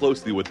and work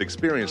closely with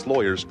experienced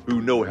lawyers who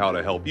know how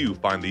to help you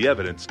find the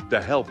evidence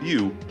to help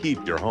you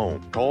keep your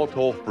home. Call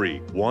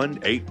toll-free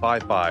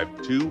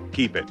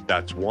 1-855-2-KEEP-IT.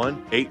 That's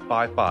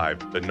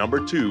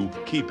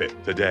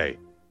 1-855-2-KEEP-IT today.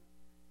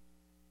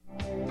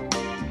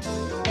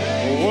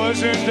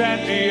 Wasn't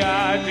that the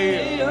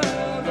idea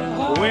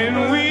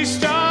when we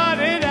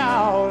started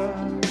out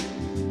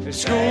at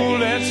school?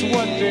 That's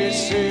what they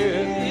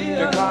said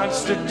the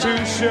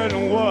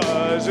Constitution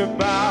was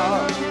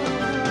about.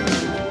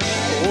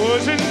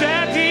 Wasn't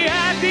that the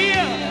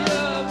idea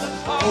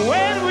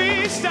when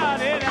we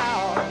started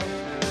out?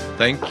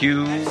 Thank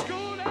you,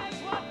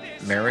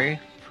 Mary,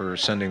 for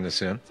sending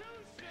this in.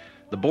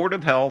 The Board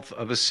of Health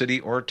of a city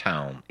or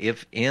town,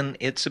 if in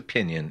its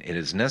opinion it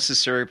is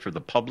necessary for the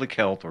public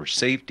health or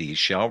safety,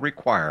 shall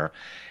require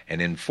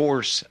and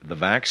enforce the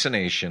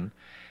vaccination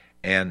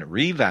and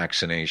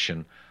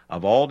revaccination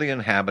of all the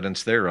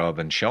inhabitants thereof,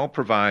 and shall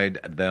provide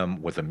them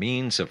with a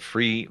means of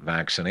free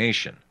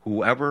vaccination.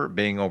 Whoever,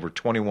 being over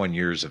 21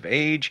 years of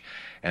age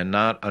and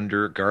not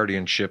under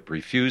guardianship,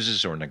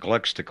 refuses or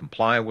neglects to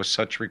comply with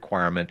such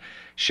requirement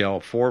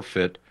shall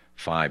forfeit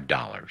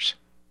 $5.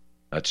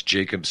 That's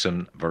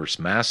Jacobson versus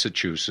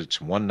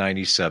Massachusetts,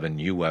 197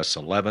 U.S.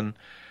 11,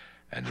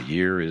 and the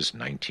year is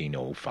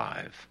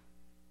 1905.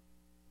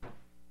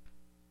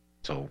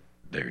 So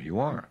there you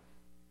are.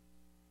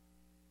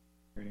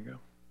 There you go.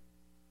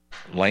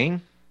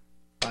 Lane?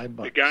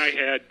 $5. The guy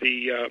had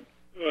the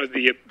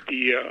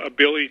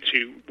ability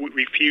to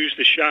refuse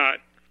the shot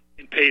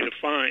and pay the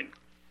fine.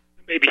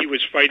 Maybe he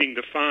was fighting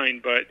the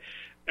fine, but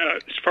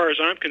as far as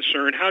I'm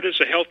concerned, how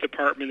does a health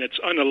department that's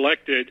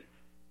unelected,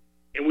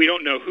 and we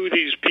don't know who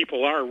these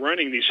people are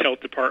running these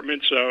health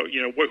departments,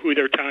 who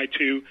they're tied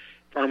to,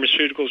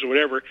 pharmaceuticals or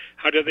whatever,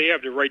 how do they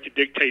have the right to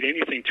dictate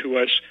anything to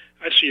us?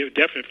 I see a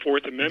definite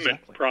Fourth Amendment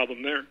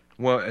problem there.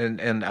 Well,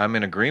 and I'm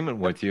in agreement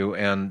with you.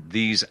 And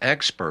these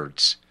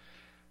experts,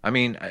 I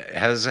mean,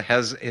 has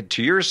it,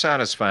 to your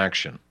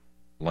satisfaction,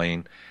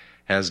 Lane,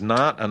 Has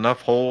not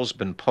enough holes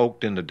been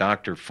poked into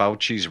Dr.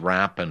 Fauci's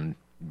rap and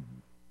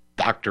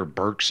Dr.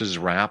 Birx's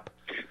rap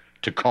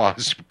to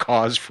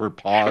cause for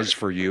pause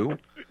for you?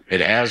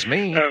 It has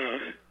me.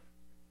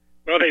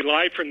 Well, they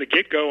lied from the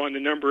get-go on the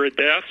number of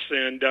deaths,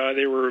 and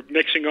they were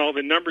mixing all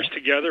the numbers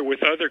together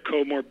with other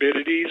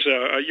comorbidities.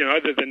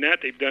 Other than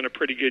that, they've done a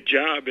pretty good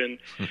job. And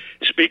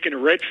speaking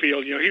of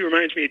Redfield, he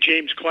reminds me of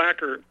James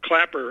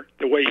Clapper,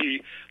 the way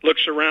he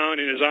looks around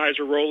and his eyes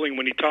are rolling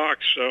when he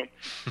talks. So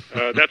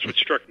that's what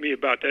struck me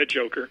about that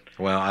Joker.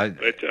 Well,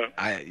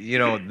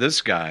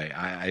 this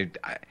guy,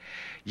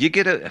 you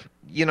get a,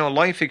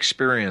 life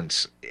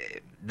experience.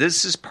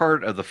 This is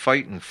part of the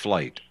fight and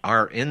flight,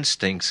 our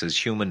instincts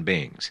as human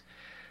beings.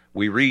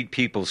 We read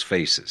people's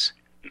faces.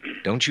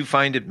 Don't you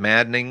find it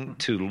maddening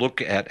to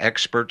look at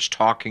experts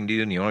talking to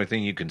you and the only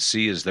thing you can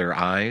see is their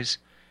eyes?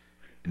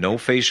 No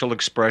facial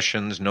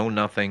expressions, no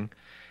nothing.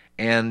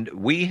 And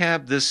we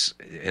have this,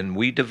 and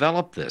we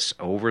developed this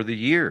over the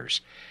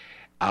years.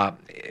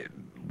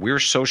 We're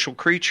social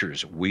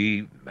creatures.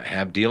 We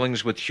have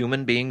dealings with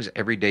human beings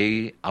every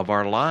day of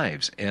our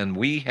lives. And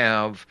we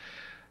have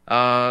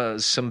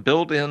some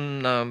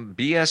built-in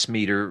BS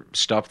meter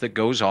stuff that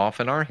goes off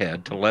in our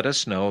head to let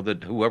us know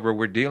that whoever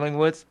we're dealing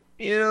with,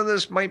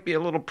 this might be a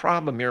little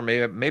problem here.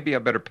 Maybe I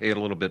better pay a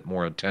little bit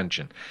more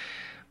attention.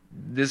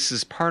 This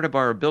is part of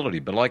our ability.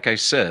 But like I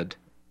said,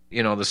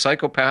 the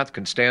psychopath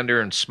can stand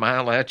there and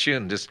smile at you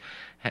and just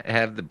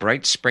have the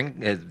bright sprite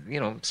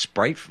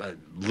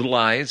little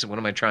eyes. What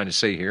am I trying to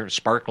say here?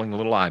 Sparkling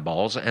little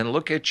eyeballs, and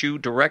look at you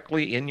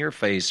directly in your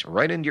face,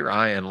 right into your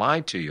eye, and lie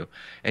to you,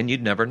 and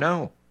you'd never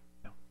know.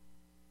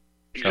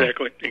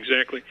 Exactly.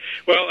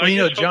 Well,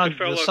 John,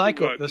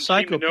 the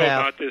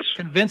psychopath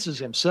convinces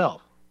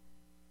himself.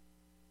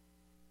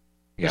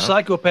 Yeah. The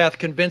psychopath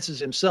convinces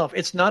himself.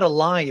 It's not a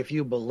lie if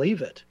you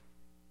believe it.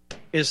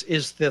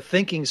 Is the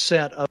thinking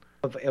set of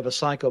a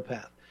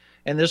psychopath.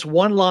 And there's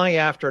one lie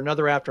after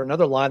another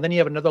lie, and then you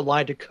have another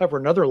lie to cover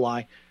another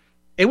lie.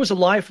 It was a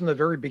lie from the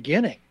very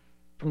beginning,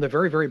 from the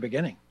very, very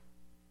beginning.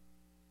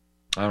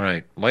 All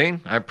right.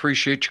 Lane, I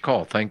appreciate your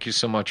call. Thank you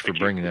so much for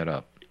bringing that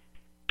up.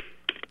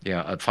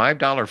 Yeah, a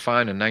 $5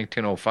 fine in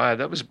 1905,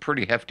 that was a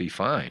pretty hefty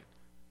fine.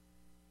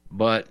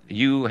 But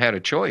you had a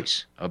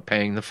choice of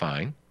paying the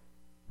fine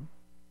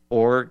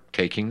or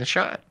taking the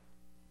shot.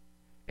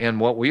 And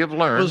what we have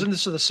learned... Isn't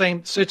this the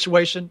same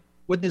situation?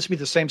 Wouldn't this be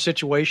the same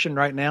situation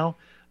right now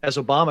as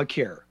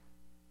Obamacare?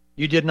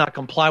 You did not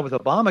comply with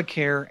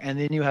Obamacare, and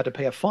then you had to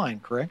pay a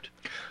fine, correct?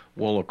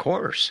 Well, of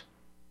course.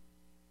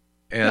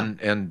 And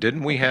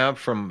didn't we have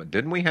from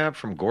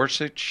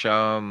Gorsuch?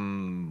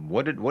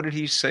 What did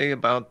he say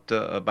about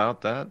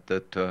that?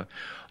 That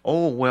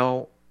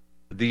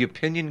the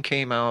opinion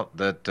came out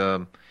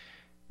that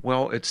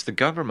it's the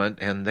government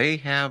and they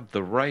have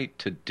the right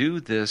to do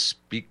this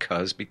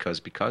because.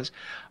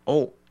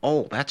 Oh,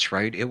 that's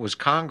right. It was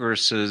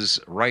Congress's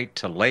right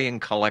to lay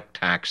and collect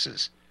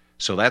taxes.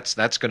 So that's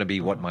going to be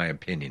what my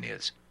opinion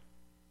is.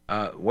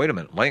 Wait a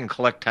minute, lay and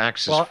collect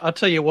taxes. Well, I'll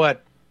tell you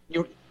what.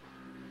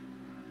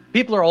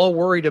 People are all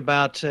worried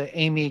about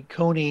Amy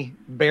Coney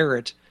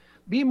Barrett.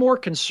 Be more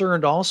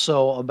concerned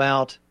also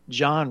about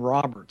John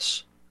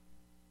Roberts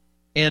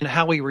and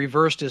how he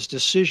reversed his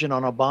decision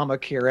on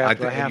Obamacare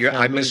after a half-hour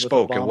I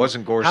misspoke. It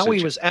wasn't Gorsuch. How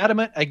he was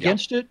adamant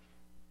against it.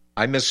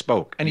 I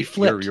misspoke. And he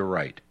flipped. You're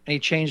right. And he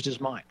changed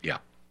his mind. Yeah.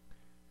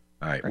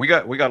 All right. We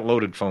got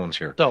loaded phones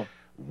here. So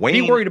Wayne,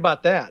 be worried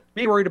about that.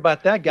 Be worried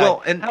about that guy.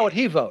 Well, and how would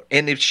he vote?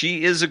 And if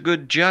she is a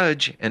good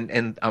judge,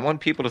 and I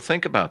want people to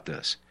think about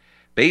this,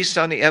 based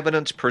on the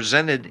evidence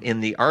presented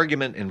in the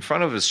argument in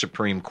front of the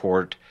Supreme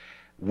Court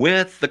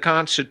with the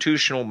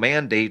constitutional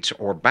mandates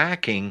or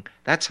backing,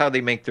 that's how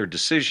they make their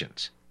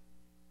decisions.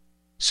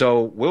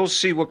 So we'll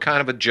see what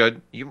kind of a judge.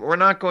 We're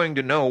not going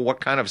to know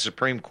what kind of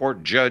Supreme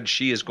Court judge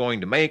she is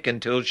going to make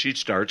until she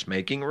starts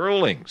making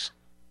rulings.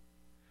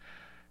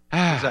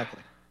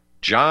 Exactly.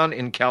 John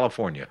in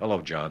California.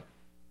 Hello, John.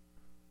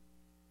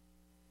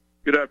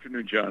 Good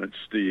afternoon, John. It's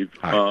Steve.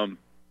 Hi.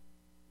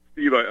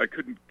 Steve, I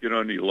couldn't get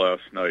on you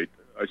last night.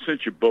 I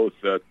sent you both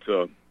that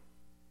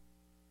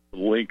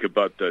link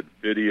about that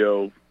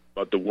video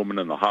about the woman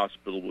in the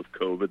hospital with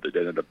COVID that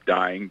ended up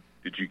dying.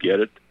 Did you get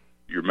it?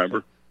 Do you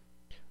remember?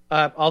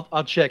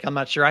 I'll check. I'm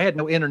not sure. I had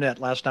no internet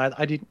last night.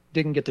 I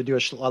didn't get to do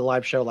a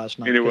live show last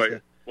night. Anyway,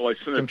 I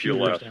sent it to you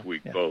last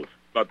week, both,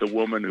 about the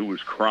woman who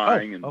was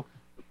crying and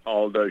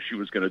apologized she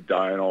was going to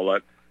die and all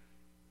that.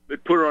 They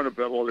put her on a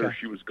ventilator. Okay.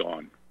 She was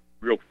gone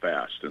real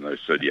fast. And I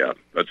said, yeah,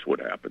 that's what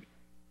happened.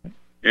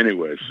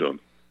 Anyway, so,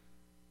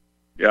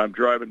 yeah, I'm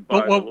driving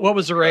by. What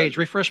was her age?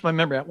 Refresh my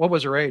memory. What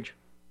was her age?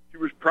 She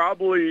was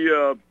probably,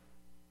 I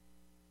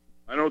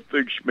don't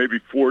think, maybe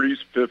 40s,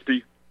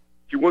 50.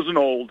 She wasn't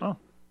old. Oh,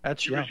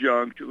 she was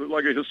young. She looked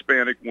like a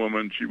Hispanic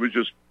woman. She was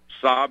just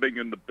sobbing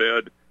in the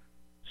bed.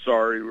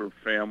 Sorry to her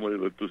family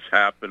that this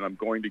happened. I'm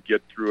going to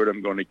get through it.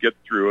 I'm going to get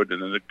through it.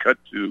 And then it cut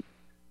to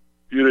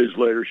a few days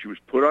later, she was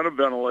put on a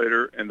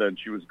ventilator, and then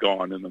she was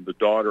gone. And then the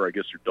daughter, I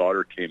guess her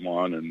daughter came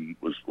on and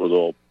was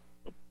all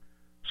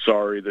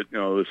sorry that,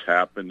 this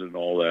happened and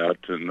all that.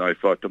 And I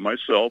thought to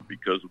myself,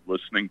 because of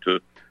listening to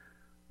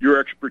your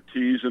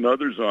expertise and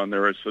others on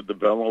there, I said the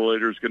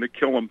ventilator is going to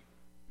kill him.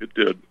 It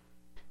did.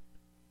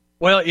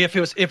 Well, if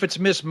it's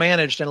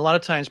mismanaged, and a lot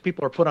of times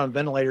people are put on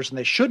ventilators and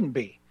they shouldn't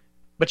be.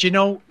 But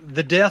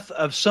the death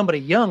of somebody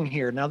young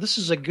here. Now, this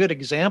is a good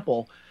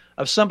example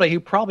of somebody who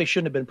probably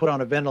shouldn't have been put on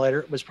a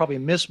ventilator. It was probably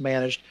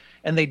mismanaged,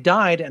 and they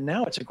died. And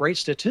now it's a great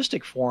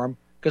statistic for them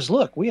because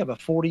look, we have a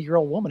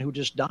 40-year-old woman who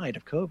just died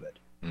of COVID.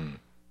 Mm.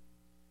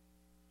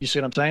 You see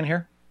what I'm saying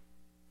here?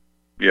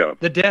 Yeah.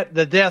 The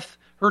death,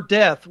 her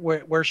death,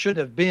 where it should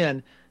have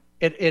been.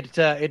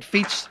 It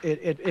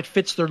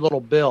fits their little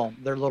bill,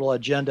 their little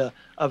agenda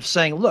of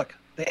saying, look,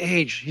 the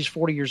age, she's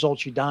 40 years old,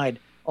 she died.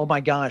 Oh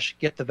my gosh,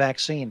 get the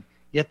vaccine,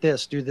 get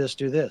this, do this,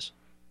 do this.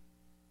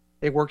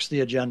 It works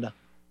the agenda.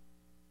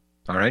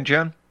 All right,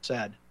 John.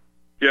 Sad.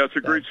 Yeah, it's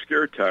a great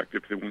scare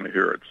tactic if they want to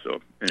hear it.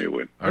 So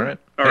anyway. All right.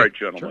 All right,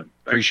 gentlemen.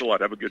 Sure. Thanks a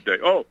lot. Have a good day.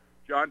 Oh,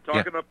 John,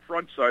 talking up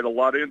front side, a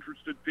lot of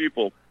interested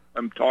people.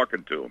 I'm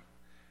talking to them.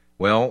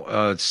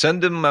 Well,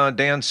 send them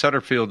Dan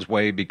Sutterfield's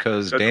way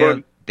because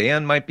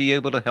Dan might be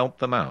able to help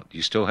them out. Do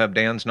you still have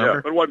Dan's number?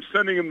 Yeah, but I'm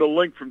sending him the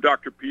link from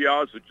Dr.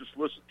 Piazza. Just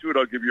listen to it.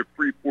 I'll give you a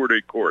free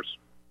 4-day course.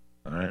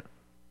 All right.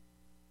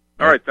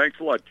 All right. Thanks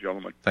a lot,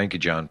 gentlemen. Thank you,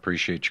 John.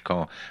 Appreciate your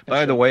call.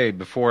 By the way,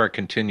 before I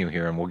continue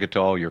here, and we'll get to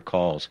all your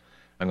calls,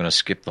 I'm going to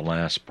skip the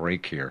last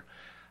break here.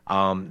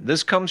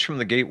 This comes from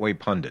the Gateway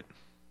Pundit.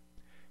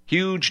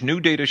 Huge new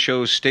data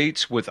shows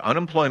states with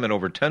unemployment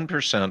over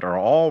 10% are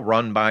all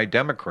run by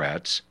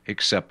Democrats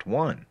except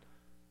one.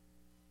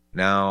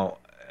 Now,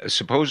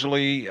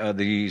 supposedly,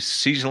 the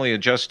seasonally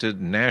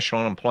adjusted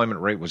national unemployment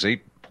rate was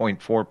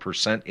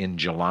 8.4% in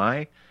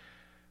July.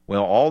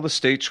 Well, all the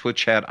states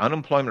which had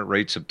unemployment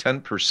rates of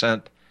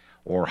 10%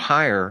 or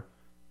higher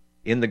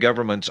in the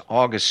government's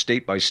August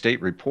state-by-state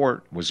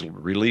report was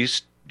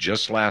released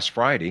just last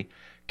Friday.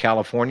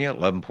 California,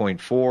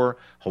 11.4,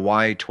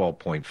 Hawaii,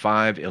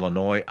 12.5,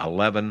 Illinois,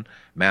 11,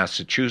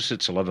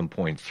 Massachusetts,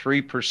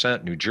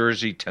 11.3%, New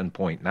Jersey,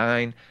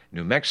 10.9,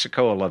 New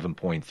Mexico,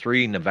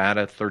 11.3,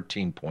 Nevada,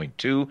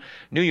 13.2,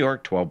 New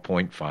York,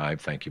 12.5,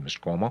 thank you,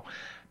 Mr. Cuomo,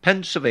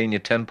 Pennsylvania,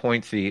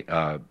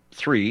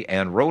 10.3,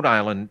 and Rhode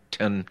Island,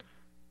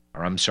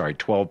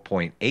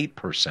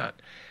 12.8%.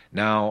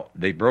 Now,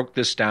 they broke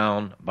this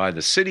down by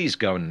the cities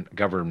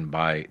governed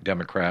by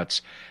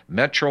Democrats.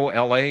 Metro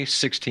LA,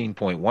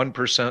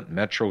 16.1%,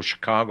 Metro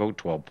Chicago,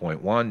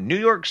 12.1%, New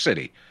York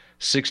City,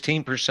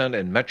 16%,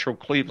 and Metro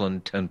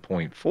Cleveland,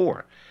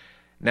 10.4%.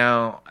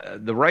 Now,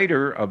 the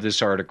writer of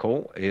this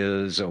article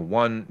is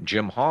one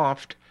Jim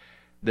Hoft,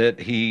 that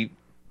he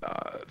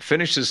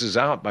finishes this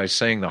out by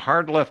saying the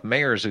hard-left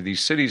mayors of these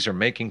cities are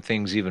making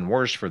things even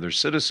worse for their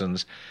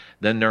citizens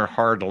than their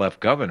hard-left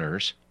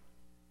governors.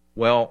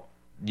 Well,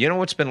 you know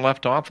what's been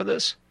left off of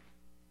this?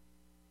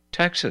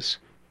 Texas.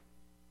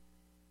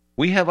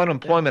 We have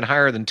unemployment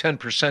higher than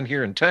 10%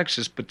 here in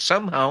Texas, but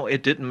somehow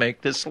it didn't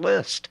make this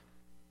list.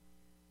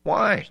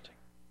 Why?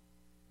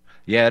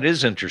 Yeah, it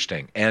is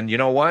interesting. And you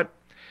know what?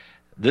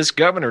 This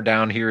governor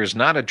down here has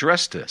not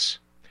addressed this.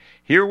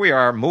 Here we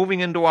are moving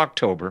into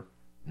October.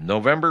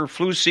 November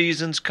flu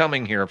season's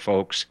coming here,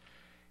 folks.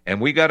 And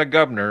we got a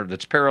governor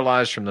that's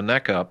paralyzed from the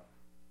neck up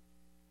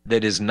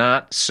that has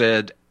not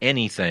said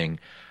anything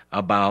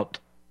about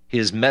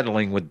his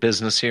meddling with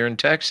business here in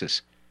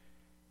Texas.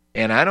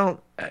 And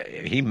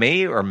he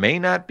may or may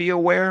not be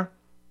aware,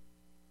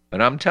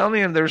 but I'm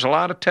telling you, there's a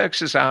lot of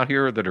Texas out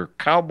here that are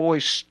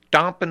cowboys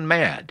stomping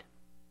mad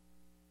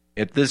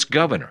at this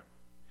governor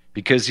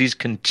because he's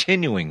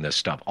continuing this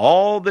stuff.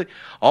 All the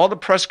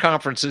press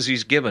conferences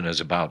he's given is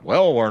about,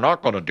 well, we're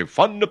not going to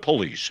defund the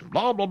police,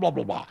 blah, blah, blah,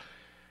 blah, blah.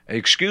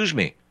 Excuse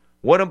me,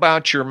 what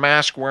about your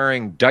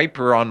mask-wearing,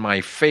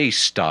 diaper-on-my-face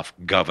stuff,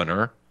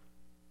 Governor?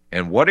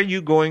 And what are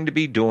you going to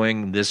be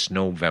doing this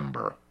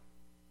November?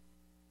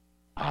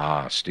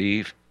 Ah,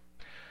 Steve,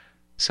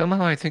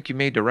 somehow I think you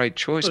made the right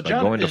choice by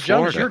going to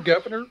Florida. Is your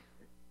governor?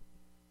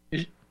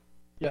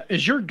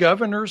 Is your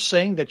governor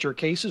saying that your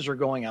cases are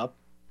going up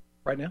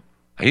right now?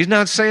 He's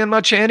not saying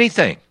much of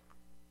anything.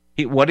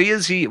 What he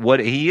is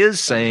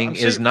saying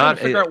is not.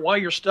 Figure out why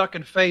you're stuck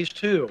in phase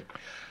 2.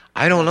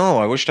 I don't know.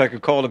 I wished I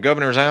could call the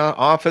governor's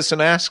office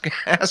and ask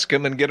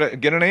him and get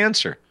an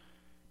answer.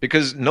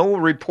 Because no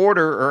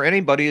reporter or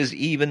anybody is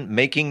even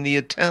making the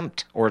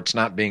attempt, or it's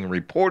not being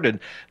reported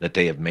that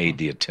they have made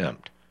the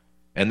attempt.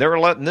 And they're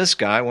letting this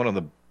guy, one of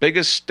the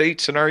biggest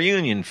states in our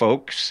union,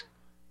 folks,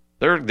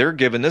 they're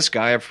giving this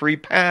guy a free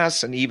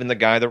pass, and even the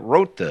guy that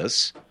wrote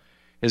this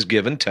has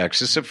given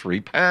Texas a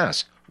free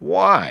pass.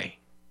 Why?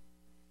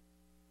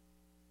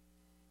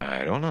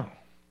 I don't know.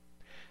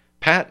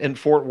 Pat in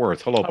Fort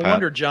Worth. Hello, Pat. I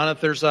wonder, John,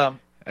 if there's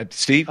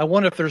Steve? I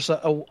wonder if there's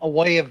a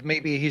way of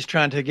maybe he's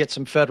trying to get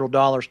some federal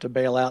dollars to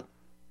bail out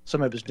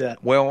some of his debt.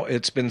 Well,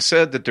 it's been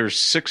said that there's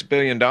 $6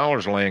 billion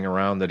laying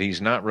around that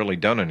he's not really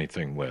done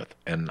anything with,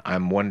 and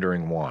I'm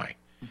wondering why.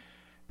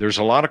 There's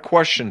a lot of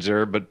questions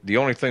there, but the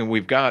only thing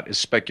we've got is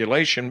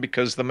speculation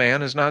because the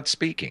man is not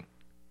speaking.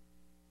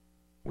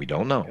 We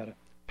don't know.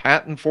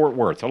 Pat in Fort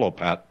Worth. Hello,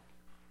 Pat.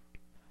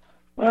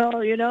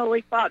 Well, you know,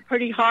 we fought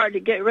pretty hard to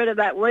get rid of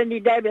that Wendy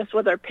Davis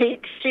with her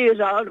pink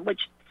shoes on,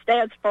 which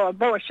stands for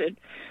abortion,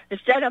 and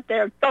stand up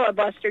there and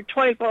filibuster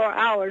 24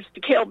 hours to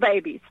kill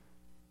babies.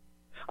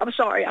 I'm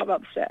sorry, I'm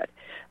upset.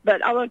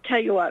 But I will tell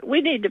you what,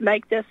 we need to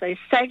make this a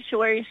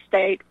sanctuary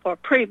state for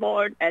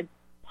preborn and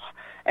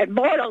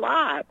born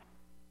alive.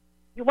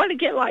 You want to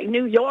get like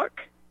New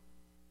York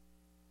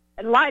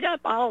and light up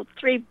all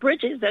 3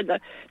 bridges and the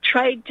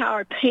trade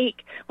tower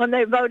pink when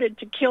they voted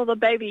to kill the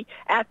baby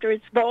after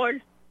it's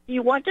born?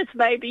 You want this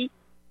baby?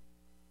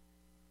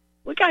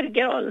 We got to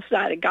get on the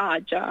side of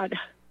God, John.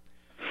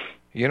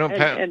 You know,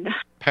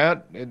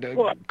 Pat,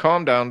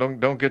 calm down.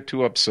 Don't get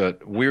too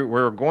upset.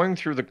 We're going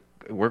through the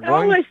we're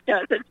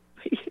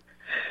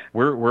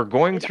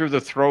going through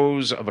the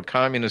throes of a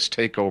communist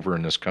takeover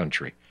in this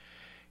country.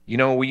 You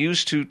know, we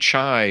used to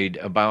chide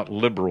about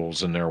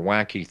liberals and their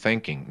wacky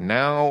thinking.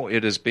 Now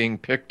it is being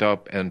picked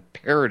up and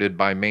parroted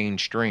by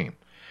mainstream.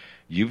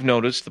 You've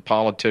noticed the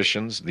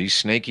politicians, these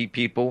snaky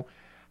people.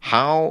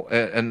 How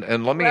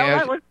and let me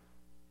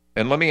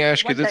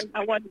ask you this.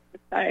 I wanted to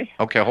say.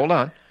 Okay, hold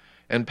on.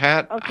 And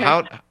Pat,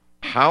 okay.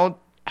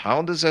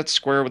 how does that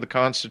square with the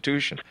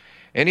Constitution?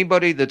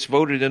 Anybody that's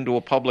voted into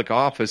a public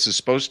office is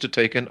supposed to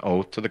take an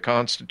oath to the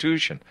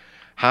Constitution.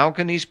 How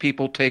can these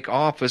people take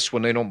office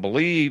when they don't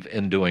believe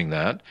in doing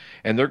that,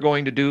 and they're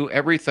going to do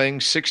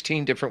everything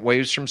 16 different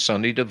ways from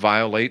Sunday to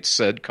violate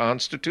said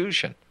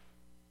Constitution?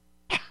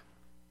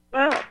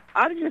 Well,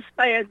 I'm just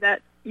saying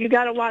that you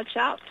got to watch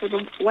out for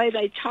the way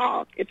they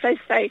talk. If they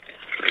say,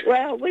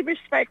 well, we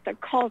respect the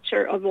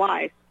culture of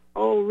life.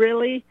 Oh,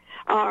 really?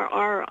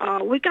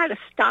 We got to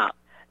stop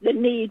the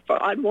need for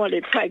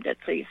unwanted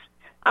pregnancies.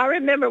 I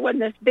remember when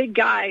this big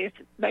guy,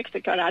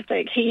 Mexican, I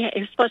think, he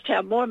was supposed to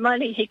have more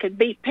money. He could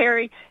beat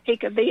Perry. He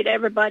could beat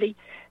everybody.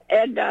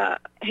 And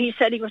he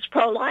said he was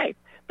pro-life.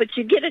 But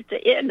you get at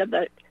the end of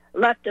the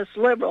leftist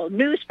liberal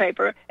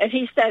newspaper, and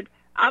he said,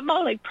 I'm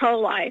only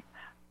pro-life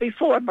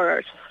before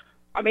birth.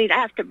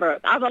 After birth.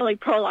 I'm only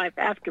pro-life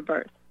after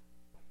birth.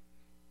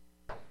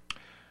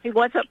 He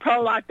wasn't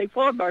pro-life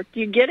before birth. Do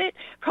you get it?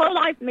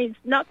 Pro-life means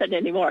nothing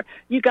anymore.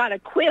 You got to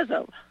quiz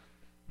him.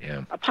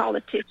 Yeah. A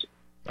politician.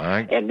 All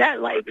right. And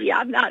that lady,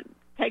 I'm not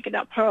taking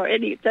up her or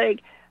anything,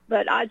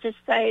 but I just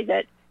say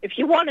that if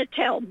you want to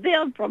tell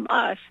them from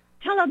us,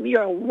 tell them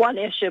you're a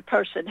one-issue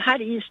person. How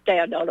do you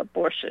stand on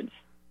abortions?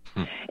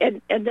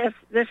 And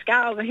this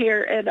guy over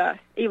here, and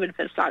even if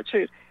it's not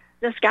true,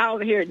 this guy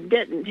over here in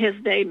Denton, his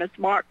name is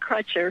Mark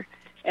Crutcher,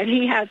 and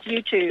he has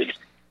YouTube.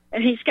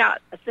 And he's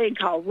got a thing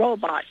called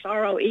Robots,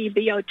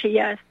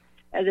 ROEBOTS,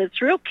 and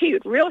it's real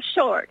cute, real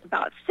short,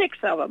 about 6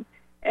 of them.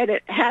 And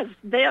it has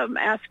them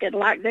asking,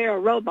 like they're a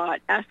robot,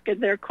 asking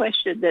their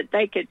question that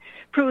they can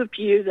prove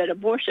to you that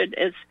abortion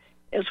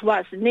is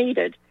what's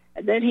needed.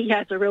 And then he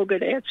has a real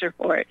good answer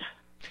for it.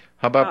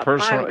 How about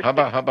personal? How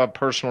about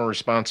personal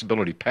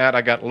responsibility, Pat?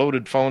 I got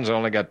loaded phones. I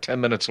only got 10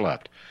 minutes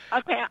left.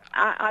 Okay,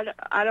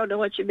 I don't know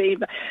what you mean,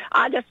 but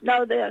I just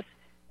know this.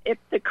 If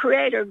the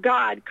Creator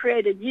God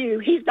created you,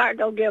 He's not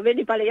going to give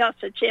anybody else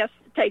a chance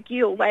to take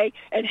you away,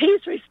 and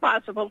He's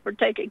responsible for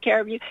taking care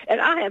of you. And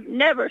I have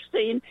never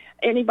seen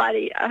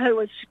anybody who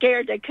was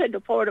scared they couldn't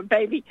afford a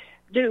baby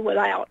do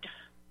without.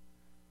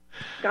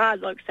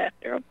 God looks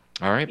after them.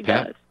 All right, He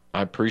Pat. does.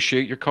 I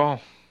appreciate your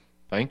call.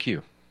 Thank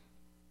you.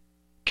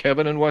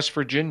 Kevin in West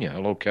Virginia.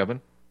 Hello, Kevin.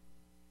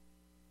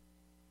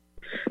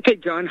 Hey,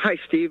 John. Hi,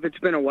 Steve. It's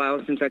been a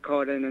while since I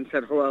called in and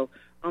said hello.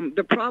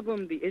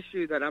 The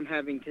issue that I'm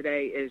having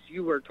today is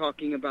you were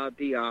talking about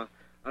the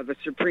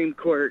Supreme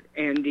Court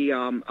and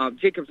the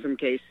Jacobson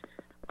case.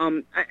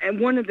 And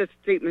one of the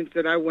statements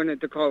that I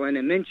wanted to call in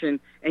and mention,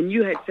 and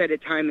you had said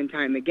it time and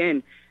time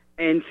again,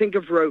 and think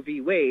of Roe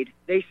v. Wade.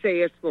 They say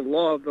it's the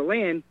law of the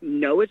land.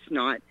 No, it's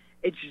not.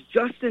 It's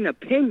just an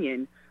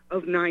opinion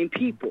of 9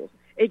 people.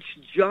 It's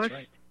just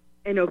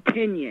an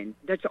opinion.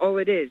 That's all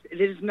it is.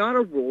 It is not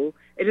a rule.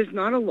 It is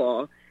not a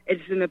law.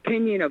 It's an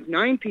opinion of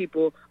 9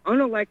 people,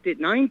 unelected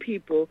 9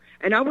 people,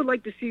 and I would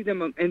like to see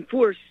them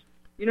enforce.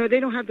 You know, they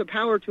don't have the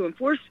power to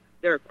enforce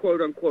their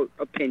quote-unquote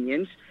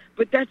opinions,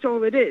 but that's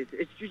all it is.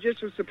 It's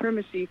judicial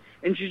supremacy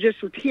and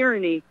judicial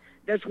tyranny.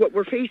 That's what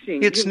we're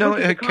facing. It's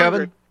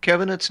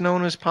Kevin, it's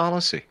known as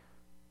policy.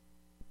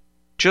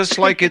 Just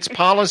like it's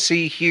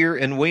policy here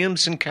in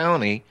Williamson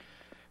County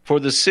for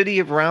the city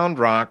of Round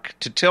Rock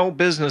to tell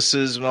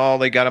businesses, oh,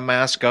 they got to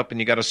mask up and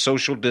you got to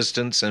social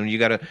distance and you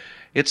got to.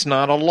 It's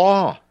not a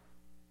law.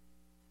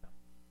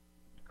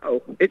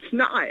 Oh, it's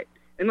not.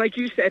 And like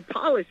you said,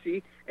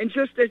 policy. And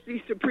just as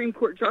these Supreme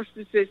Court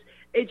justices,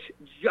 it's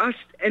just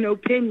an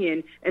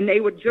opinion, and they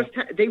would just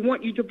they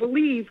want you to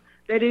believe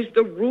that is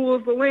the rule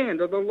of the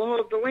land or the law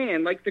of the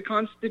land, like the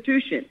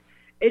Constitution.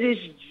 It is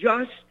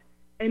just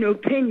an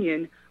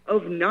opinion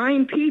of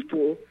 9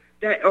 people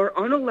that are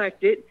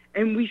unelected,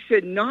 and we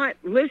should not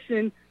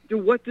listen to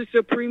what the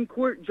Supreme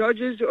Court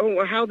judges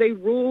or how they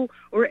rule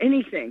or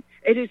anything.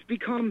 It has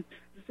become,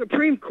 the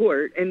Supreme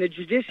Court and the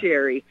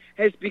judiciary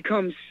has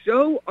become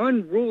so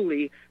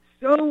unruly,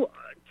 so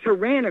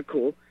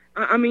tyrannical.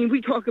 I mean,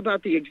 we talk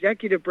about the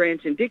executive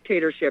branch and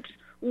dictatorships.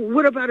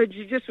 What about a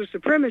judicial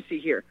supremacy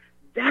here?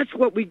 That's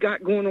what we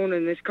got going on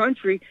in this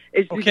country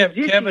is the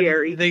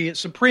judiciary.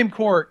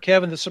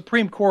 Kevin, the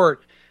Supreme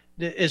Court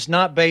is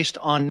not based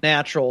on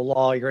natural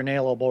law, your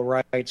inalienable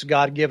rights,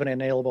 God-given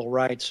inalienable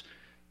rights.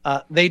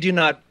 They do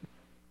not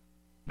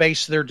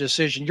base their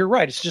decision. You're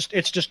right.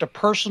 It's just a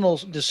personal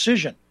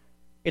decision.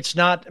 It's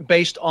not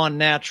based on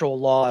natural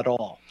law at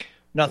all.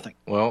 Nothing.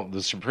 Well,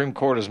 the Supreme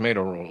Court has made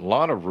a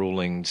lot of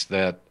rulings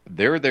that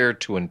they're there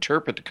to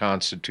interpret the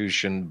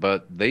Constitution,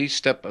 but they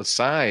step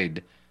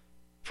aside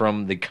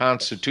from the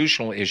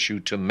constitutional issue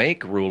to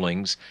make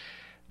rulings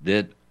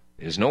that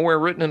is nowhere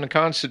written in the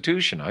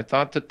Constitution. I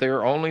thought that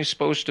they're only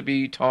supposed to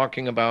be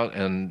talking about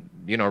and,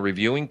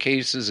 reviewing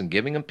cases and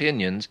giving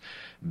opinions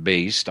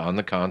based on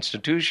the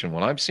Constitution.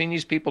 Well, I've seen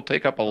these people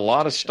take up a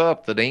lot of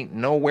stuff that ain't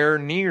nowhere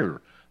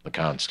near the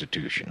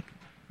Constitution.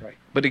 Right.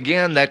 But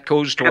again, that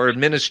goes to our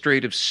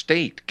administrative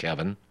state,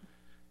 Kevin,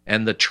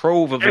 and the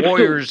trove of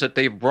lawyers that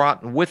they've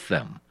brought with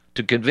them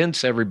to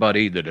convince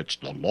everybody that it's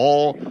the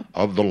law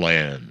of the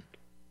land.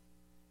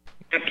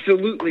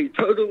 Absolutely,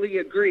 totally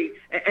agree.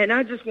 And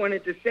I just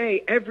wanted to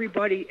say,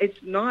 everybody, it's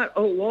not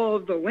a law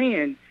of the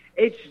land.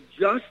 It's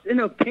just an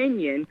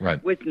opinion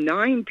with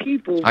 9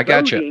 people I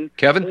got voting.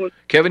 you.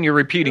 Kevin, you're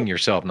repeating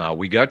yourself now.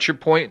 We got your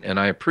point, and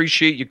I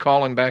appreciate you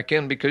calling back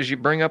in because you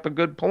bring up a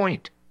good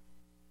point.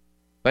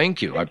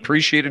 Thank you. I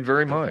appreciate it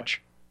very much.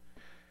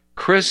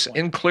 Chris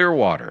in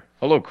Clearwater.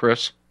 Hello,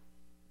 Chris.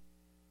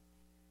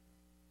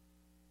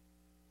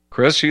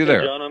 Chris, are you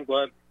there? Hey, John, I'm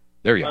glad.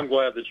 There you are. I'm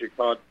glad that you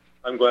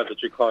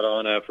caught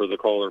on after the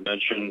caller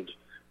mentioned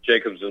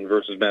Jacobson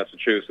versus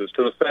Massachusetts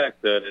to the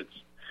fact that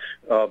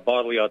it's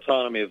bodily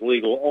autonomy is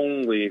legal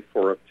only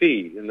for a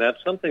fee, and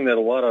that's something that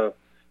a lot of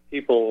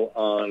people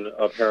on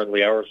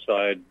apparently our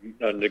side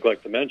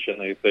neglect to mention.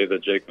 They say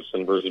that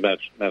Jacobson versus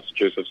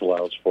Massachusetts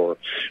allows for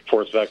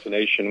forced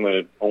vaccination when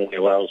it only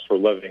allows for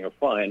levying a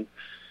fine.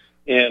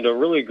 And a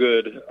really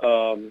good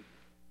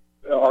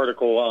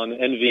article on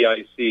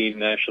NVIC,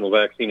 National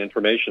Vaccine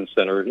Information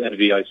Center,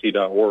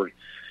 NVIC.org,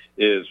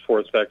 is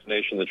forced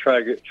vaccination, the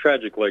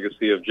tragic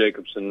legacy of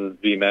Jacobson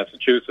v.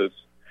 Massachusetts.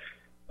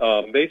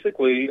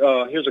 Basically,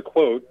 here's a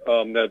quote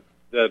that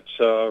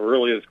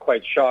really is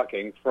quite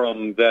shocking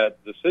from that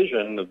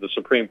decision of the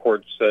Supreme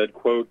Court said,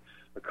 quote,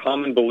 "A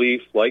common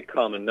belief, like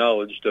common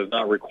knowledge, does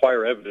not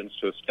require evidence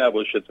to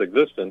establish its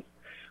existence,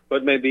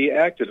 but may be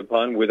acted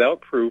upon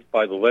without proof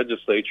by the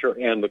legislature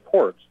and the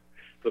courts.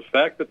 The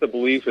fact that the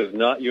belief is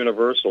not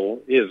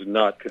universal is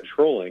not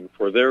controlling,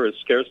 for there is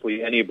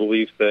scarcely any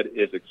belief that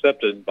is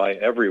accepted by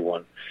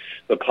everyone.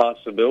 The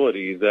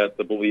possibility that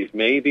the belief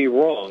may be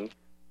wrong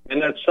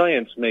and that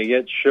science may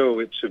yet show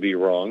it to be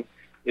wrong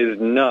is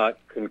not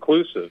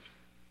conclusive.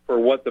 For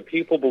what the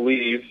people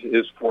believe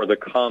is for the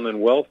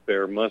common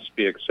welfare must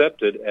be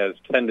accepted as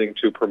tending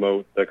to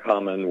promote the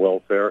common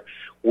welfare,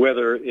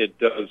 whether it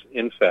does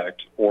in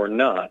fact or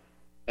not."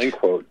 End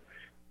quote.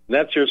 And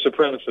that's your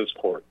supremacist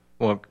court.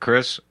 Well,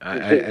 Chris,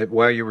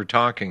 while you were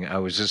talking, I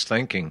was just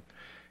thinking,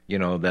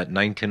 that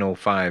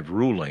 1905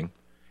 ruling,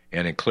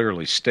 and it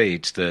clearly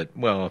states that,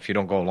 well, if you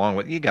don't go along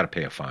with it, you got to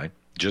pay a fine.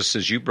 Just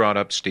as you brought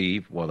up,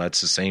 Steve, well,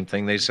 that's the same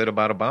thing they said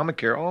about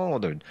Obamacare. Oh,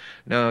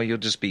 no, you'll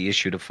just be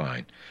issued a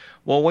fine.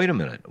 Well, wait a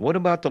minute. What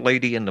about the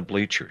lady in the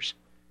bleachers?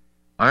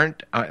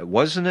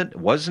 Wasn't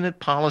it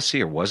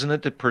policy or wasn't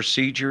it the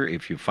procedure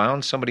if you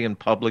found somebody in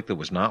public that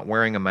was not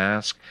wearing a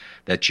mask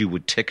that you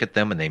would ticket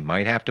them and they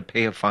might have to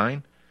pay a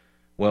fine?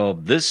 Well,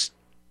 this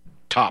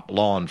top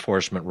law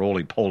enforcement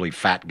roly-poly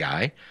fat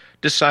guy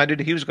decided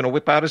he was going to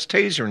whip out his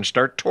taser and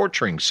start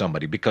torturing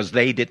somebody because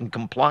they didn't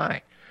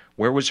comply.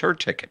 Where was her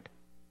ticket?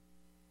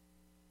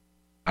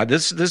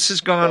 This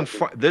has gone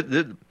far. I saw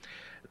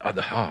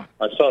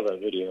that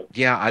video.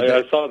 Yeah,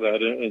 I saw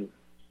that. And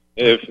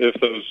if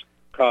those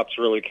cops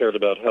really cared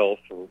about health,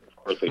 of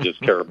course they just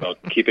care about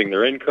keeping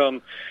their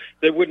income,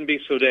 they wouldn't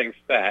be so dang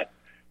fat.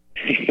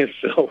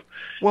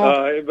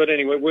 But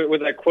anyway,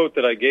 with that quote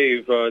that I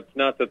gave, it's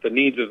not that the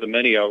needs of the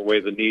many outweigh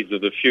the needs of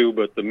the few,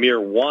 but the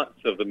mere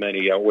wants of the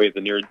many outweigh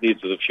the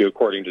needs of the few,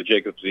 according to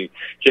Jacobson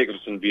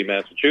v.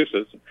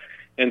 Massachusetts.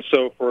 And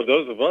so for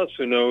those of us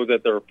who know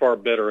that there are far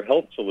better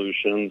health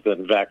solutions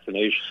than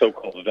vaccination,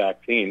 so-called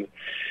vaccines,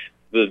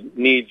 the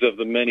needs of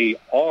the many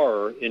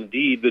are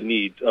indeed the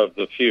needs of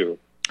the few.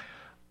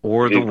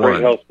 Or these the great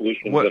one. Health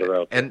solutions that are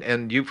out there.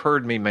 And you've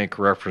heard me make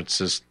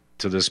references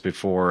to this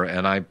before,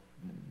 and I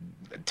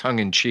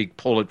tongue-in-cheek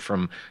pull it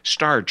from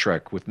Star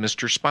Trek with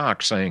Mr.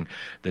 Spock saying,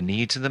 the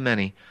needs of the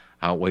many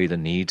outweigh the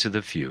needs of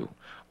the few,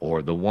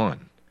 or the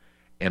one.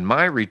 And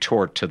my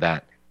retort to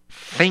that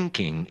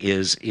thinking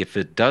is, if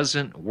it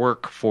doesn't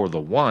work for the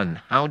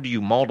one, how do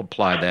you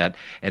multiply that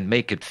and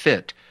make it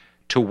fit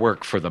to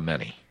work for the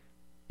many?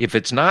 If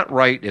it's not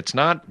right, it's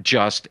not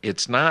just,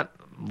 it's not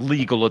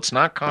legal, it's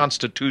not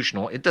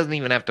constitutional, it doesn't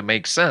even have to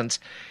make sense.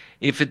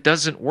 If it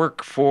doesn't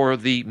work for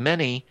the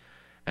many,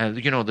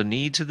 the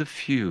needs of the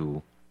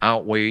few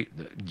outweigh,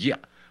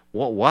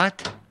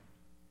 what?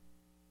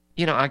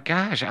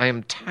 I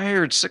am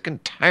sick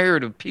and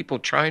tired of people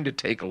trying to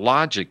take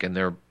logic and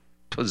they're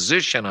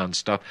position on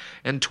stuff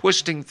and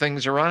twisting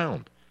things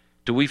around.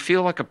 Do we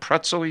feel like a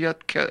pretzel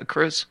yet,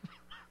 Chris?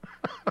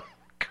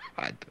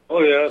 God.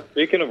 Oh, yeah.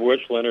 Speaking of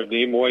which, Leonard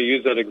Nimoy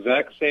used that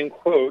exact same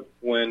quote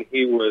when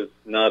he was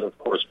not, of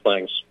course,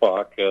 playing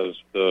Spock as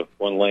the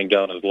one laying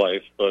down his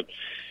life, but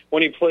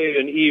when he played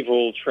an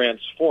evil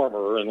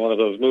transformer in one of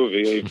those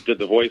movies. He did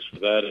the voice for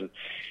that, and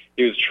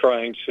he was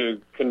trying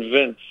to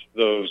convince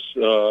those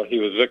he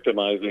was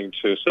victimizing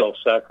to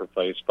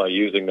self-sacrifice by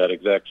using that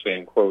exact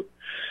same quote.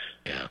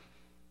 Yeah.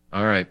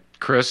 All right.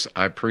 Chris,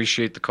 I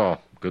appreciate the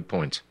call. Good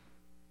points.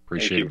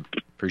 Appreciate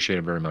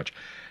it very much.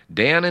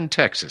 Dan in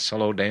Texas.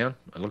 Hello, Dan.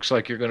 It looks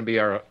like you're going to be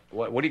our...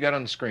 What do you got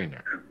on the screen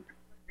there?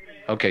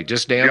 Okay,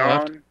 just Dan John,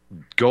 left?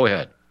 Go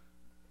ahead.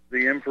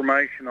 The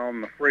information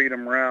on the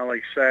Freedom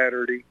Rally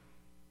Saturday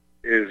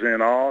is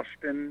in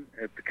Austin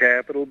at the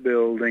Capitol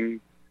Building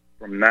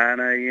from 9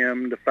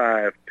 a.m. to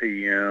 5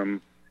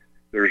 p.m.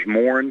 There's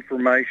more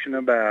information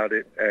about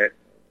it at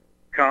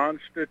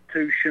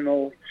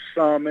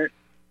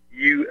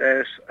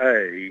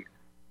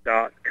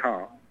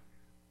constitutionalsummitusa.com.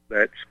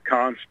 That's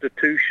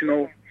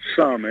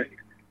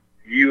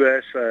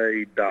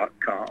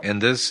constitutionalsummitusa.com.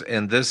 And this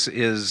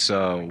is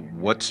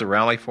what's the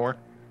rally for?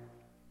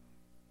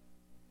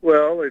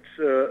 Well, it's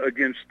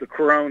against the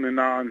corona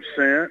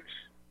nonsense.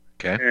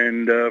 Okay.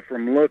 And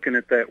from looking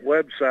at that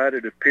website,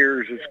 it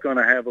appears it's going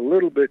to have a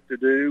little bit to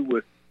do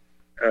with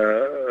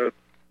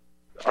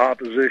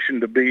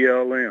opposition to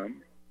BLM.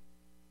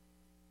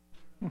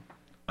 All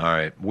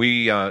right.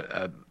 We,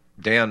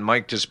 Dan,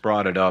 Mike just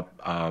brought it up.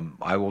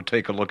 I will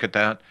take a look at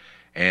that,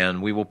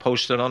 and we will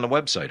post it on the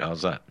website.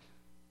 How's that?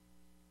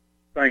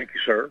 Thank you,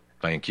 sir.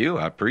 Thank you.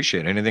 I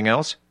appreciate it. Anything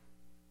else?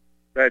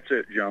 That's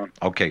it, John.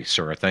 Okay,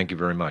 sir. Thank you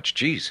very much.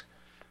 Geez.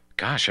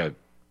 Gosh, I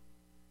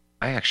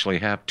actually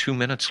have 2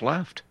 minutes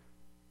left.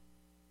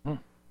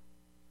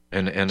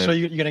 And so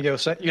you're gonna go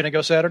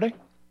Saturday?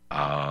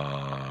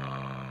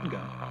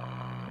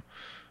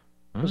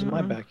 It was in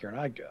my backyard.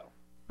 I'd go.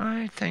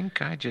 I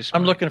think I just.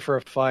 I'm looking for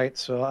a fight,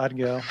 so I'd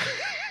go.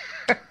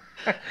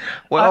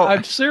 Well,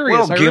 I'm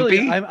serious. Well,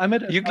 I'm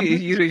at a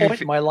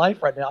point in my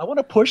life right now. I want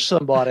to push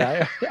somebody.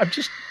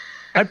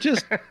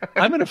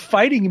 I'm in a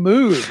fighting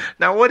mood.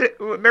 Now,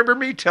 remember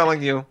me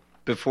telling you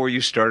before you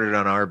started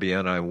on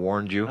RBN, I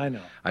warned you? I know.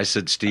 I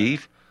said,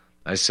 Steve,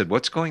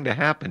 what's going to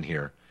happen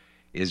here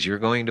is you're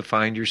going to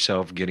find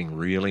yourself getting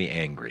really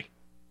angry.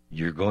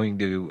 You're going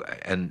to,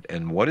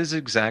 and what has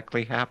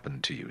exactly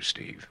happened to you,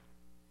 Steve?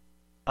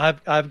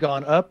 I've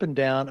gone up and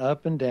down,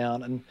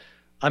 and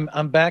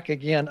I'm back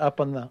again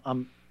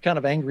I'm kind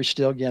of angry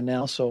still again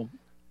now, so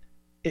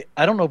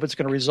I don't know if it's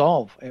going to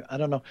resolve. I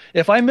don't know.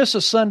 If I miss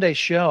a Sunday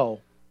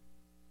show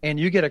and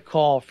you get a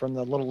call from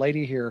the little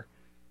lady here,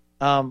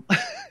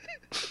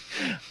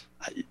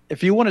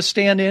 if you want to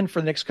stand in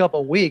for the next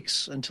couple of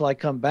weeks until I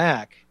come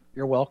back,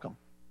 you're welcome.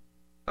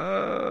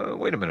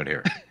 Wait a minute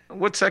here.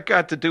 What's that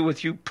got to do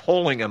with you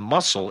pulling a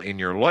muscle in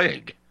your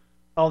leg?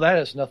 Oh, that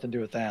has nothing to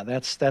do with that.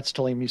 That's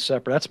totally me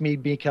separate. That's me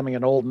becoming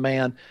an old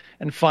man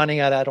and finding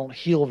out I don't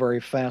heal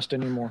very fast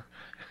anymore.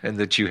 And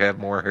that you have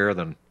more hair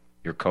than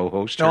your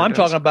co-host? No, I'm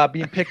talking about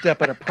being picked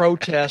up at a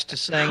protest to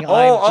saying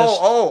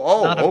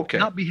okay.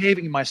 not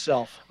behaving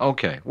myself.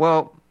 Okay.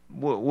 Well,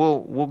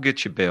 we'll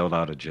get you bailed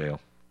out of jail.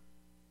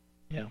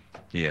 Yeah.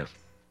 Yeah.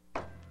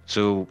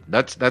 So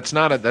that's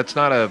not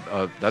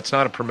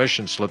a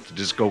permission slip to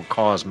just go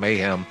cause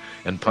mayhem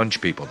and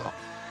punch people, though.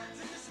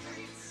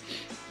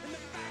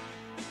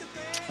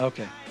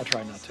 Okay, I'll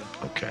try not to.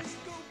 Okay.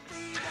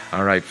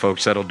 All right,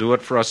 folks, that'll do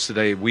it for us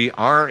today. We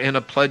are in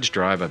a pledge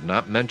drive. I've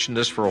not mentioned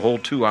this for a whole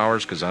 2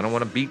 hours because I don't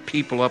want to beat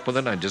people up with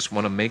it. I just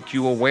want to make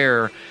you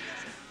aware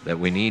that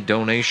we need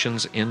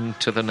donations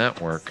into the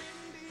network.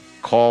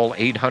 Call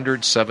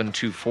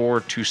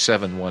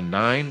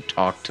 800-724-2719.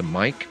 Talk to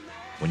Mike.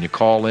 When you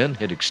call in,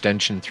 hit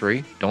extension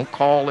 3. Don't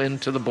call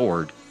into the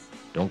board.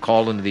 Don't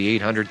call into the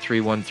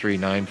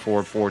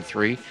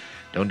 800-313-9443.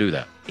 Don't do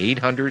that.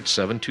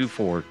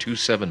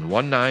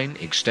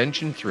 800-724-2719,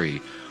 extension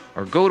 3.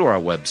 Or go to our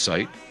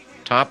website,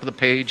 top of the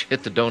page,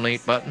 hit the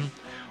donate button,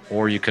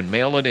 or you can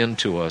mail it in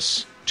to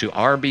us to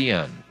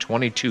RBN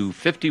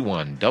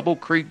 2251 Double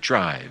Creek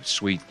Drive,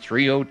 Suite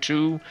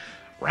 302,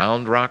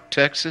 Round Rock,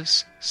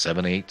 Texas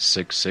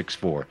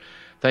 78664.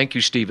 Thank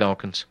you, Steve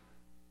Elkins.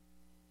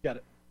 Got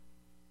it.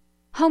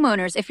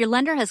 Homeowners, if your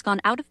lender has gone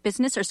out of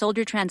business or sold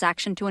your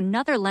transaction to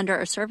another lender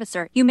or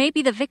servicer, you may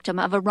be the victim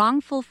of a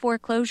wrongful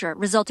foreclosure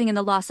resulting in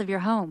the loss of your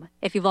home.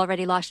 If you've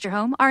already lost your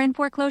home, are in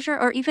foreclosure,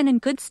 or even in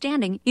good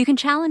standing, you can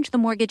challenge the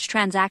mortgage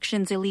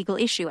transaction's illegal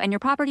issue and your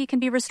property can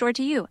be restored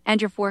to you.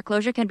 And your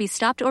foreclosure can be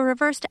stopped or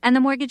reversed and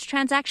the mortgage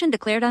transaction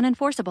declared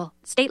unenforceable.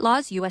 State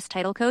laws, U.S.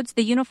 title codes,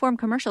 the Uniform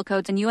Commercial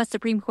Codes, and U.S.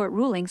 Supreme Court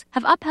rulings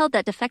have upheld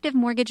that defective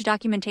mortgage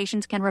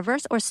documentations can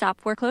reverse or stop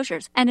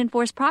foreclosures and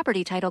enforce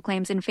property title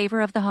claims in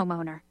favor of the homeowner.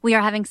 homeowner. We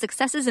are having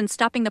successes in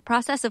stopping the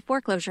process of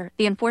foreclosure,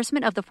 the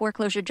enforcement of the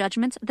foreclosure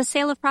judgments, the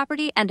sale of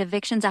property, and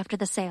evictions after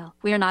the sale.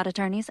 We are not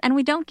attorneys, and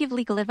we don't give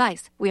legal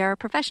advice. We are a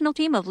professional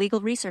team of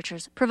legal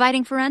researchers,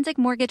 providing forensic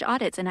mortgage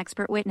audits and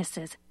expert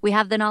witnesses. We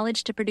have the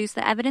knowledge to produce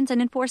the evidence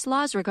and enforce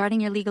laws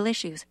regarding your legal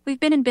issues. We've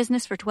been in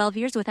business for 12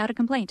 years without a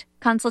complaint.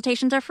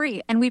 Consultations are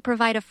free, and we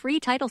provide a free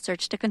title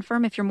search to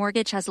confirm if your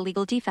mortgage has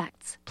legal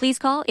defects. Please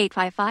call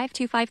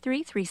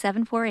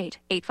 855-253-3748.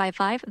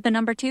 855, the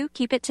number 2,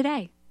 keep it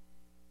today.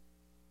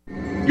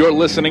 You're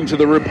listening to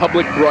the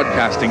Republic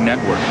Broadcasting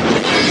Network,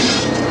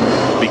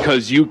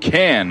 because you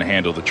can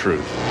handle the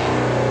truth.